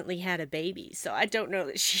has recently had a baby, so I don't know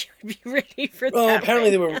that she would be ready for that. Well,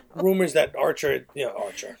 apparently right there were rumors that Archer,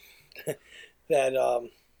 that,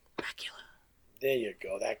 Bakula. There you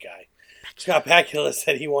go, that guy. Scott Bakula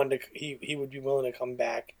said he would be willing to come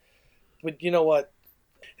back. But you know what?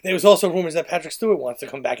 There was also rumors that Patrick Stewart wants to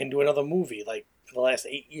come back and do another movie, like, for the last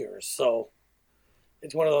 8 years. So,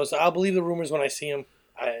 it's one of those, I'll believe the rumors when I see them.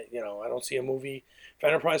 I don't see a movie for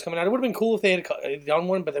Enterprise coming out. It would have been cool if they had done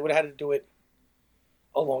one, but they would have had to do it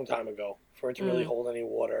a long time ago for it to really hold any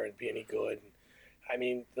water and be any good. I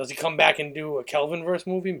mean, does he come back and do a Kelvinverse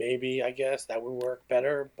movie? Maybe, I guess that would work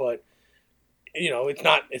better. But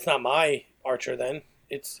it's not my Archer then.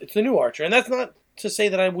 It's the new Archer, and that's not to say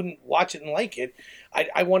that I wouldn't watch it and like it.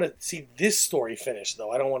 I want to see this story finished,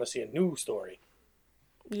 though. I don't want to see a new story.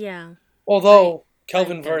 Yeah. Although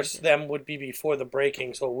Kelvinverse them would be before the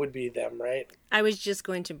breaking, so it would be them, right? I was just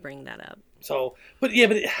going to bring that up. So, I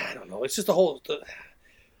don't know. It's just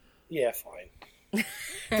yeah, fine.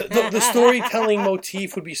 The storytelling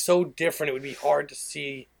motif would be so different, it would be hard to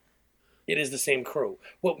see it is the same crew.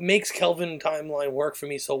 What makes Kelvin timeline work for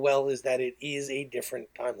me so well is that it is a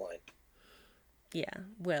different timeline. Yeah,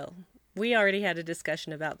 well, we already had a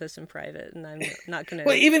discussion about this in private, and I'm not going to...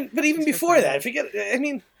 Well, even before that,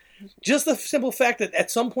 just the simple fact that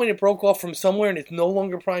at some point it broke off from somewhere and it's no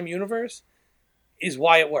longer Prime Universe is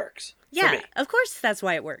why it works. Yeah, of course that's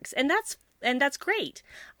why it works. And that's great.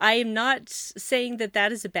 I am not saying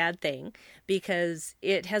that is a bad thing, because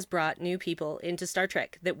it has brought new people into Star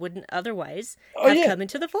Trek that wouldn't otherwise have come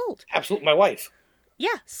into the fold. Absolutely, my wife.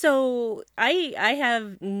 Yeah, so I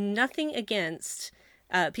have nothing against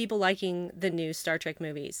people liking the new Star Trek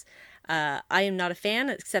movies. I am not a fan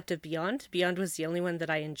except of Beyond. Beyond was the only one that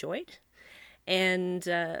I enjoyed, and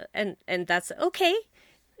that's okay.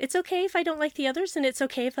 It's okay if I don't like the others, and it's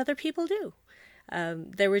okay if other people do.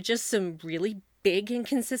 There were just some really big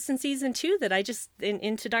inconsistencies in two that I just, in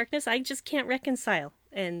Into Darkness, I just can't reconcile.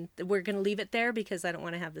 And we're going to leave it there because I don't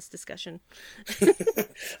want to have this discussion.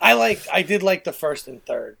 I did like the first and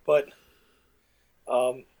third, but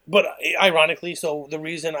ironically, so the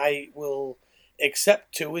reason I will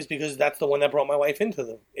accept two is because that's the one that brought my wife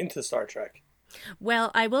into Star Trek. Well,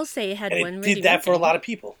 I will say it had one redeeming did that for a lot of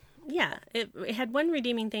people. Yeah, it had one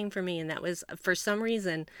redeeming thing for me, and that was, for some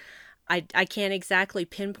reason, I can't exactly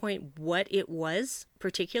pinpoint what it was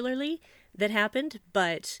particularly that happened,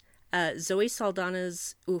 but Zoe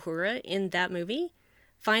Saldana's Uhura in that movie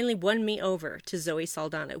finally won me over to Zoe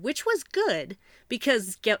Saldana, which was good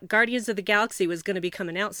because Guardians of the Galaxy was going to be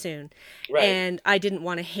coming out soon, right. And I didn't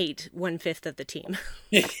want to hate 1/5 of the team.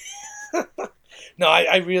 No,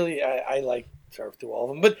 I really liked her through all of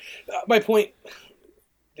them, but my point,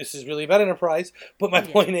 this is really about Enterprise, but my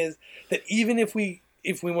point is that even if we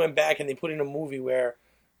went back and they put in a movie or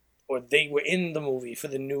they were in the movie for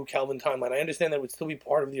the new Kelvin timeline, I understand that it would still be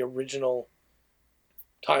part of the original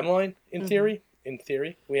timeline in theory. In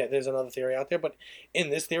theory, there's another theory out there, but in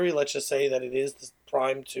this theory, let's just say that it is the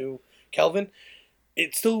Prime to Kelvin.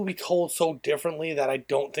 It still would be told so differently that I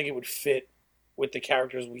don't think it would fit with the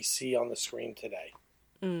characters we see on the screen today,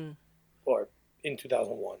 or in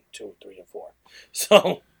 2001, 2, 3, and 4.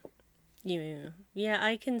 So, yeah,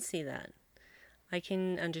 I can see that. I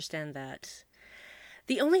can understand that.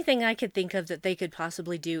 The only thing I could think of that they could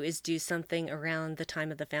possibly do is do something around the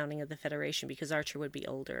time of the founding of the Federation, because Archer would be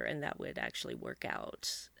older, and that would actually work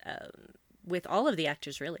out with all of the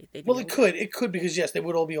actors, really. It could, because yes, they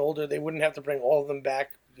would all be older. They wouldn't have to bring all of them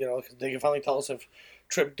back, because they could finally tell us if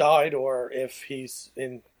Trip died or if he's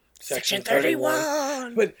in Section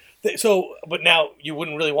 31. But now you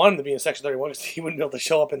wouldn't really want him to be in Section 31 because he wouldn't be able to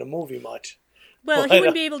show up in the movie much. Well, he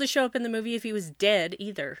wouldn't be able to show up in the movie if he was dead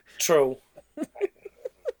either. True.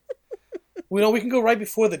 We can go right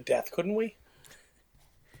before the death, couldn't we?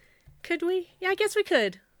 Could we? Yeah, I guess we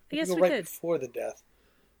could. I guess we could. Right before the death.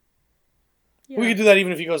 Yeah. We could do that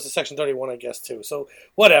even if he goes to Section 31, I guess, too. So,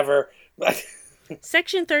 whatever.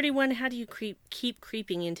 Section 31, how do you keep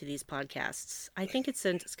creeping into these podcasts? I think it's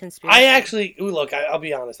a conspiracy. I'll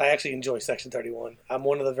be honest. I actually enjoy Section 31. I'm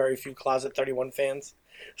one of the very few Closet 31 fans.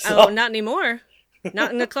 So. Oh, not anymore.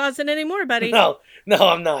 Not in the closet anymore, buddy. No,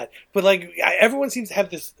 I'm not. But everyone seems to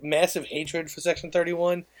have this massive hatred for Section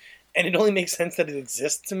 31, and it only makes sense that it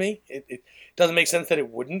exists to me. It doesn't make sense that it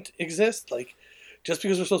wouldn't exist. Just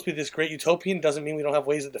because we're supposed to be this great utopian doesn't mean we don't have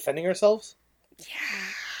ways of defending ourselves. Yeah.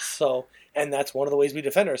 So, and that's one of the ways we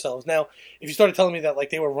defend ourselves. Now, if you started telling me that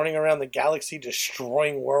they were running around the galaxy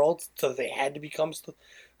destroying worlds so that they had to become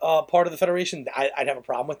part of the Federation, I'd have a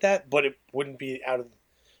problem with that, but it wouldn't be out of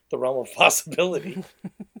the realm of possibility.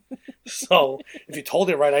 So, if you told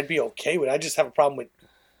it right, I'd be okay with it. I just have a problem with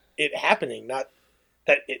it happening, not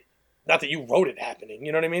that you wrote it happening.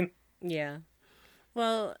 You know what I mean? Yeah.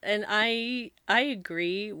 Well, and I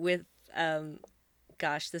agree with,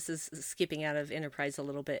 this is skipping out of Enterprise a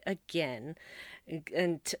little bit again,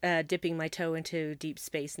 and dipping my toe into Deep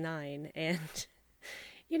Space Nine. And,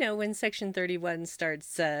 when Section 31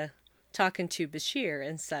 starts talking to Bashir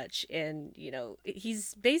and such, and,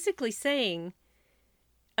 he's basically saying,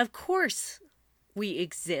 of course we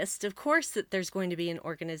exist. Of course that there's going to be an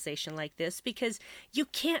organization like this, because you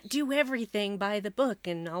can't do everything by the book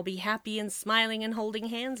and I'll be happy and smiling and holding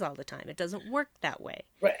hands all the time. It doesn't work that way.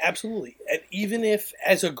 Right, absolutely. And even if,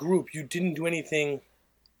 as a group, you didn't do anything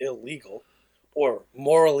illegal or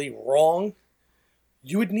morally wrong,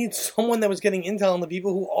 you would need someone that was getting intel on the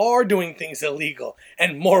people who are doing things illegal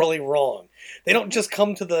and morally wrong. They don't just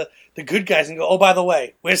come to the good guys and go, oh, by the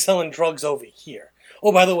way, we're selling drugs over here.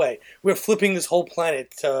 Oh, by the way, we're flipping this whole planet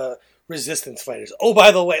to resistance fighters. Oh, by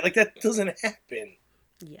the way, like, that doesn't happen.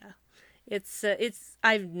 Yeah. It's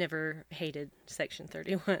I've never hated Section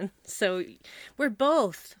 31. So we're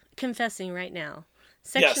both confessing right now.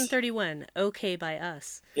 Section 31, okay by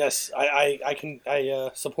us. Yes, I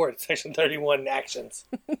support Section 31 actions.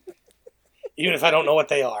 Even if I don't know what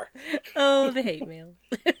they are. Oh, the hate mail.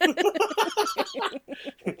 Pew,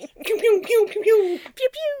 pew, pew, pew, pew. Pew,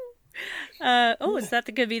 pew. Is that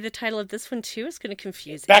going to be the title of this one too? It's going to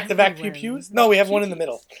confuse Back-to-back pew-pews? No, we have one in the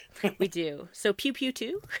middle. We do. So pew-pew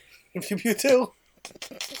 2? Pew-pew 2.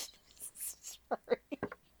 Sorry.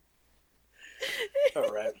 All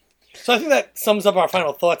right. So I think that sums up our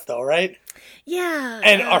final thoughts, though, right? Yeah.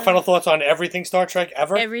 And our final thoughts on everything Star Trek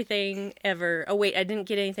ever? Everything ever. Oh, wait, I didn't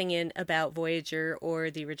get anything in about Voyager or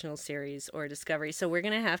the original series or Discovery, so we're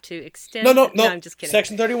going to have to extend... No, I'm just kidding.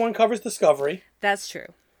 Section 31 covers Discovery. That's true.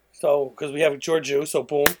 So, because we have Georgiou, so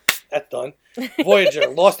boom, that's done. Voyager,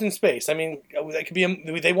 Lost in Space. I mean, that could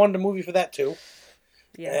be they wanted a movie for that, too.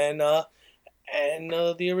 Yeah. And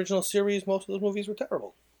the original series, most of those movies were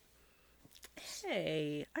terrible.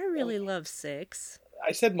 Hey, I really love 6.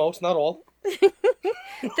 I said most, not all.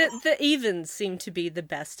 The evens seem to be the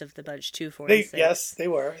best of the bunch, 2, 4, and 6. Yes, they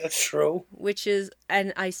were. That's true. Which is,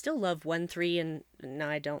 and I still love 1, 3, and no,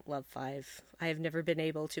 I don't love 5. I have never been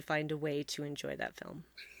able to find a way to enjoy that film.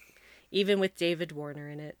 Even with David Warner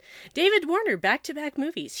in it. David Warner, back-to-back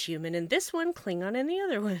movies. Human in this one, Klingon in the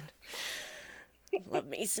other one. Love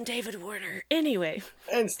me some David Warner. Anyway.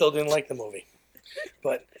 And still didn't like the movie.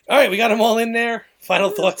 But, all right, we got them all in there. Final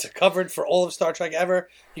thoughts are covered for all of Star Trek ever.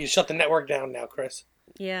 You can shut the network down now, Chris.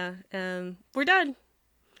 Yeah, we're done.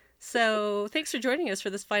 So, thanks for joining us for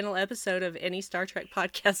this final episode of any Star Trek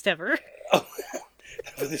podcast ever. Oh,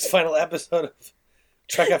 for this final episode of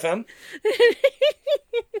Trek FM?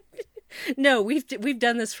 No, we've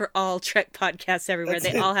done this for all Trek podcasts everywhere.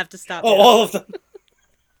 They all have to stop. Oh, now. all of them.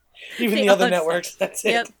 Even the other networks. That's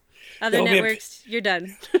it. Yep. Other networks, you're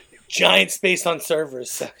done. Giant space on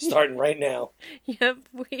servers starting right now. Yep.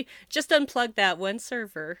 We just unplugged that one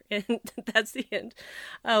server, and that's the end.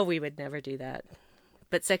 Oh, we would never do that.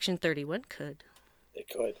 But Section 31 could. It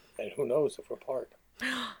could. And who knows if we're part.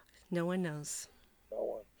 No one knows. No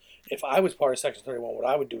one. If I was part of Section 31, what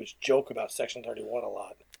I would do is joke about Section 31 a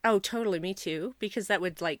lot. Oh, totally. Me too. Because that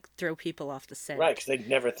would, throw people off the scent. Right, because they'd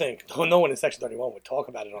never think. No one in Section 31 would talk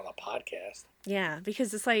about it on a podcast. Yeah,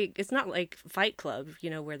 because it's not like Fight Club,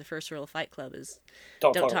 where the first rule of Fight Club is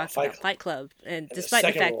don't talk about Fight Club. And despite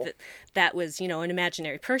the fact that was, an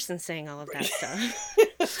imaginary person saying all of that stuff.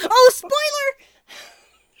 Oh, spoiler!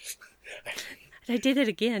 I did it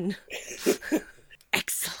again.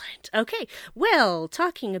 Excellent. Okay, well,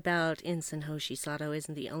 talking about Ensign Hoshi Sato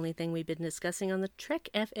isn't the only thing we've been discussing on the Trek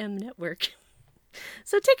FM network.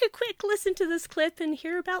 So take a quick listen to this clip and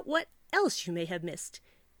hear about what else you may have missed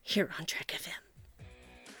here on Trek FM.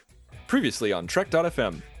 Previously on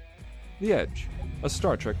Trek.fm, The Edge, a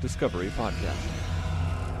Star Trek Discovery podcast.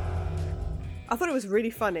 I thought it was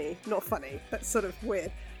really funny. Not funny, but sort of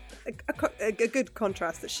weird. A good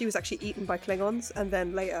contrast that she was actually eaten by Klingons, and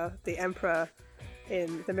then later the Emperor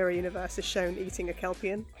in the Mirror Universe is shown eating a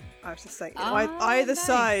Kelpian. I was just saying, either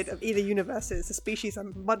side of either universes, the species are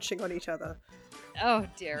munching on each other. Oh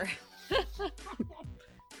dear. One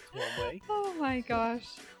way. Oh my gosh.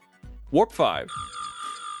 Warp 5.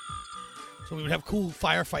 So we would have cool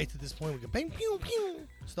firefights at this point. We could bang, pew, pew,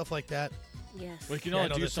 stuff like that. Yes. Well, you can Yeah, I only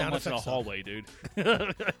know do the so sound much in a effects suck. hallway, dude.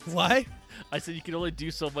 What? I said you can only do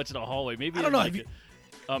so much in a hallway. Maybe I don't in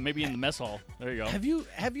know. maybe in the mess hall. There you go.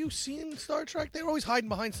 Have you seen Star Trek? They're always hiding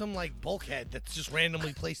behind some bulkhead that's just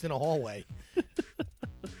randomly placed in a hallway.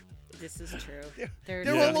 This is true. They're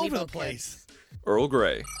so all many over the bulkheads. place. Earl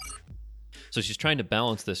Grey. So she's trying to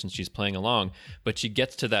balance this and she's playing along, but she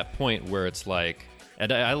gets to that point where it's like,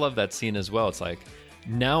 and I love that scene as well. It's like,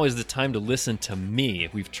 now is the time to listen to me.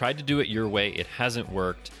 We've tried to do it your way. It hasn't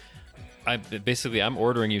worked. I'm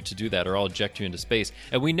ordering you to do that or I'll eject you into space.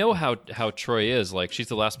 And we know how Troy is. Like, she's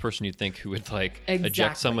the last person you'd think who would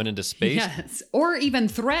eject someone into space. Yes, or even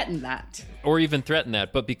threaten that.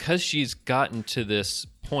 But because she's gotten to this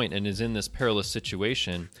point and is in this perilous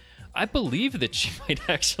situation, I believe that she might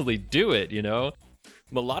actually do it, you know?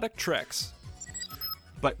 Melodic Treks.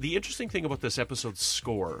 But the interesting thing about this episode's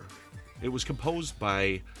score, it was composed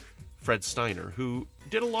by Fred Steiner, who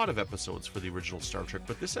did a lot of episodes for the original Star Trek,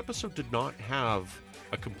 but this episode did not have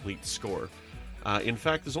a complete score. In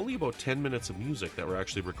fact, there's only about 10 minutes of music that were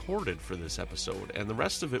actually recorded for this episode, and the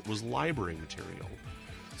rest of it was library material.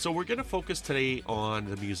 So we're going to focus today on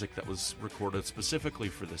the music that was recorded specifically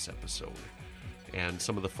for this episode, and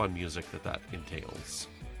some of the fun music that entails.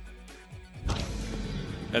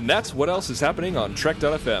 And that's what else is happening on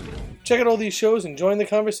Trek.fm. Check out all these shows and join the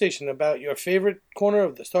conversation about your favorite corner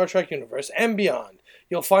of the Star Trek universe and beyond.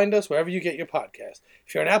 You'll find us wherever you get your podcast.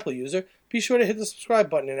 If you're an Apple user, be sure to hit the subscribe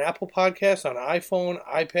button in Apple Podcasts on iPhone,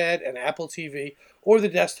 iPad, and Apple TV, or the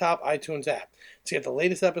desktop iTunes app to get the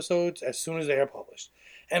latest episodes as soon as they are published.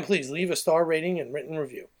 And please leave a star rating and written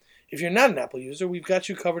review. If you're not an Apple user, we've got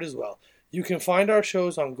you covered as well. You can find our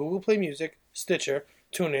shows on Google Play Music, Stitcher,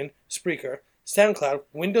 TuneIn, Spreaker, SoundCloud,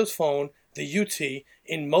 Windows Phone, the UT,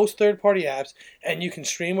 in most third-party apps, and you can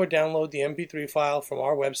stream or download the MP3 file from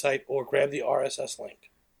our website or grab the RSS link.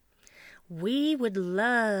 We would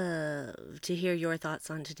love to hear your thoughts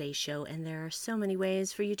on today's show, and there are so many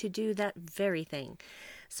ways for you to do that very thing.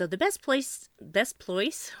 So the best place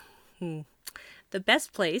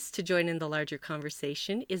to join in the larger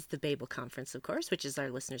conversation is the Babel Conference, of course, which is our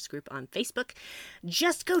listeners group on Facebook.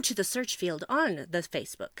 Just go to the search field on the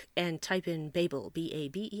Facebook and type in Babel,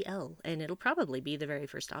 B-A-B-E-L, and it'll probably be the very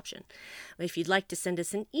first option. If you'd like to send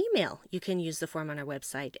us an email, you can use the form on our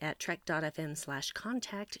website at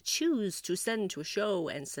trek.fm/contact. Choose to send to a show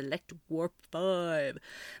and select Warp 5.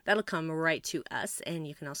 That'll come right to us, and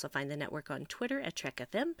you can also find the network on Twitter at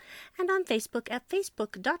TrekFM and on Facebook at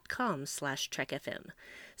facebook.com/TrekFM.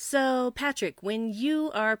 So, Patrick, when you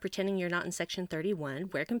are pretending you're not in Section 31,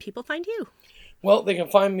 where can people find you? Well, they can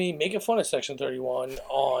find me making fun of Section 31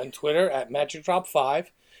 on Twitter at MagicDrop5.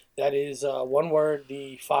 That is one word.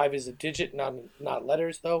 The 5 is a digit, not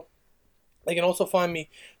letters, though. They can also find me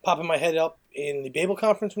popping my head up in the Babel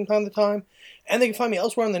Conference from time to time. And they can find me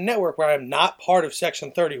elsewhere on the network where I'm not part of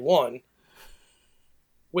Section 31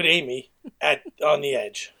 with Amy on the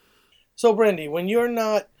Edge. So, Brandy, when you're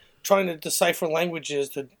not trying to decipher languages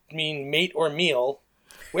to mean mate or meal,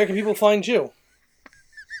 where can people find you?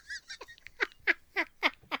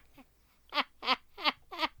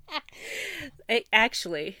 It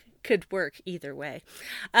actually could work either way.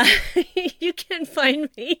 You can find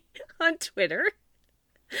me on Twitter.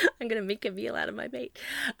 I'm going to make a meal out of my mate.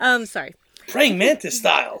 Sorry. Praying mantis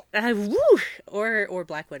style. Or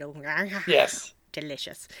Black Widow. Yes.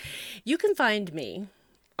 Delicious. You can find me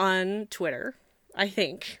on Twitter, I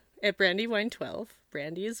think, at Brandywine12.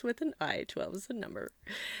 Brandy is with an I, 12 is a number.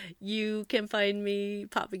 You can find me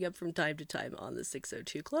popping up from time to time on the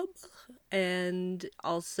 602 Club. And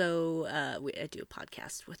also, I do a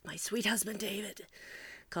podcast with my sweet husband, David,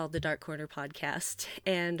 called the Dark Corner Podcast.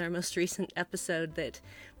 And our most recent episode that,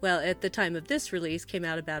 well, at the time of this release, came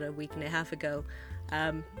out about a week and a half ago,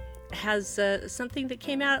 has something that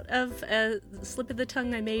came out of a slip of the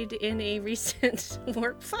tongue I made in a recent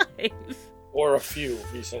Warp 5. Or a few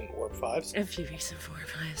recent Warp 5s. A few recent Warp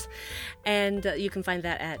 5s. And you can find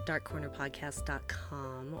that at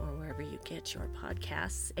darkcornerpodcast.com or wherever you get your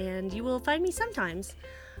podcasts. And you will find me sometimes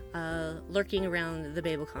lurking around the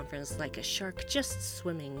Babel Conference like a shark just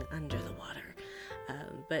swimming under the water.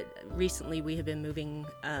 But recently we have been moving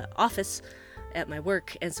office at my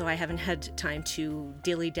work, and so I haven't had time to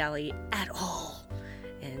dilly-dally at all.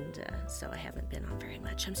 And so I haven't been on very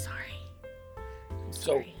much. I'm sorry.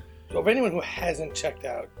 So if anyone who hasn't checked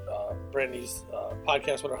out Brandy's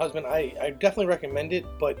podcast with her husband, I definitely recommend it.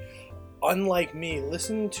 But unlike me,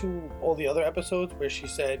 listen to all the other episodes where she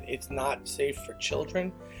said it's not safe for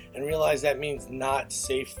children, and realize that means not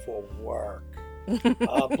safe for work.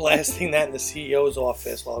 Blasting that in the CEO's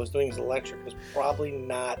office while I was doing his electric was probably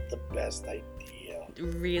not the best idea.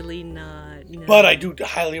 Really not. No. But I do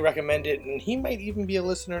highly recommend it, and he might even be a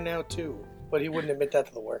listener now too. But he wouldn't admit that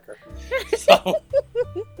to the worker. So.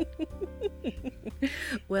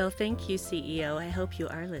 Well, thank you, CEO. I hope you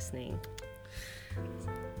are listening.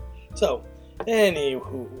 So,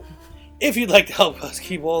 anywho, if you'd like to help us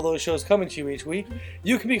keep all those shows coming to you each week,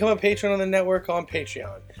 you can become a patron on the network on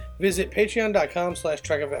Patreon. Visit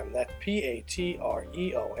patreon.com/TrekFM. That's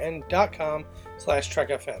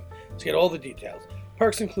patreon.com/TrekFM to get all the details.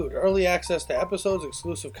 Perks include early access to episodes,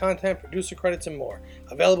 exclusive content, producer credits, and more,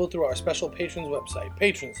 available through our special patrons website,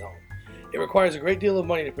 Patron Zone. It requires a great deal of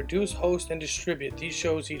money to produce, host, and distribute these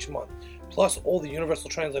shows each month, plus all the universal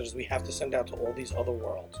translators we have to send out to all these other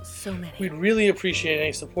worlds. So many. We'd really appreciate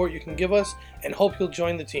any support you can give us and hope you'll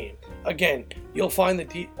join the team. Again, you'll find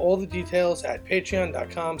all the details at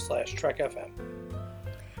patreon.com/trekfm.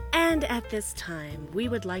 And at this time, we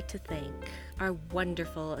would like to thank our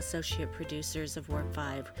wonderful associate producers of Warp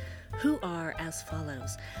 5, who are as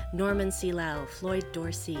follows: Norman C. Lau, Floyd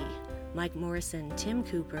Dorsey, Mike Morrison, Tim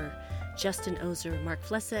Cooper, Justin Ozer, Mark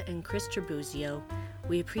Flessa, and Chris Trabuzio.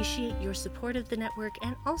 We appreciate your support of the network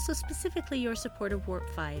and also specifically your support of Warp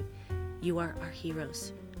 5. You are our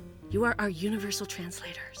heroes. You are our universal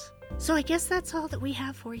translators. So I guess that's all that we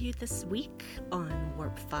have for you this week on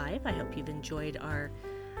Warp 5. I hope you've enjoyed our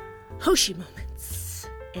Hoshi moments.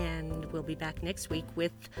 And we'll be back next week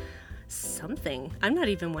with something. I'm not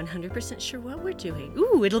even 100% sure what we're doing.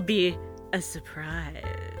 Ooh, it'll be a surprise.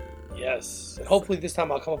 Yes, and hopefully this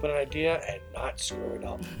time I'll come up with an idea and not screw it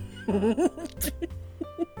up.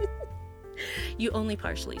 You only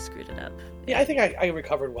partially screwed it up. Yeah, I think I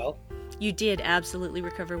recovered well. You did absolutely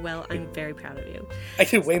recover well. I'm very proud of you. I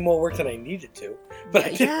did way more work than I needed to, but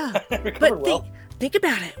I recovered well. Think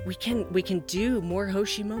about it. We can do more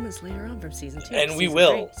Hoshi moments later on from season 2. And we season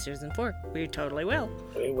will. 3, season 4. We totally will.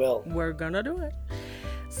 We will. We're gonna do it.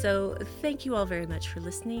 So thank you all very much for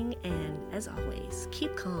listening, and as always,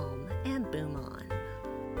 keep calm and boom on.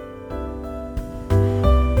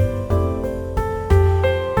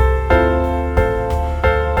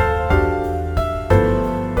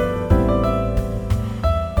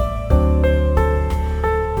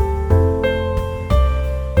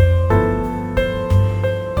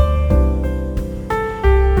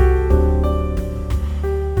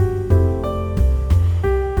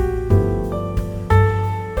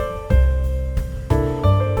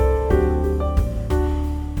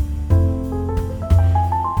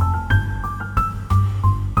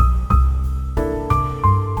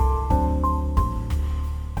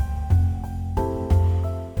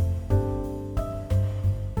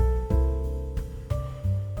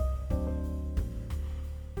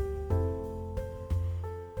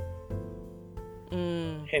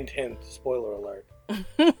 Hint, hint, spoiler alert.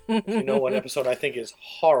 You know what episode I think is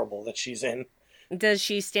horrible that she's in? Does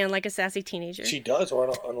she stand like a sassy teenager? She does, or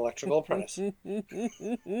an electrical apprentice.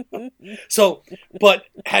 So, but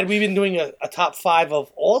had we been doing a top 5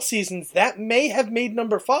 of all seasons, that may have made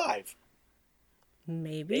number 5.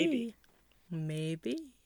 Maybe.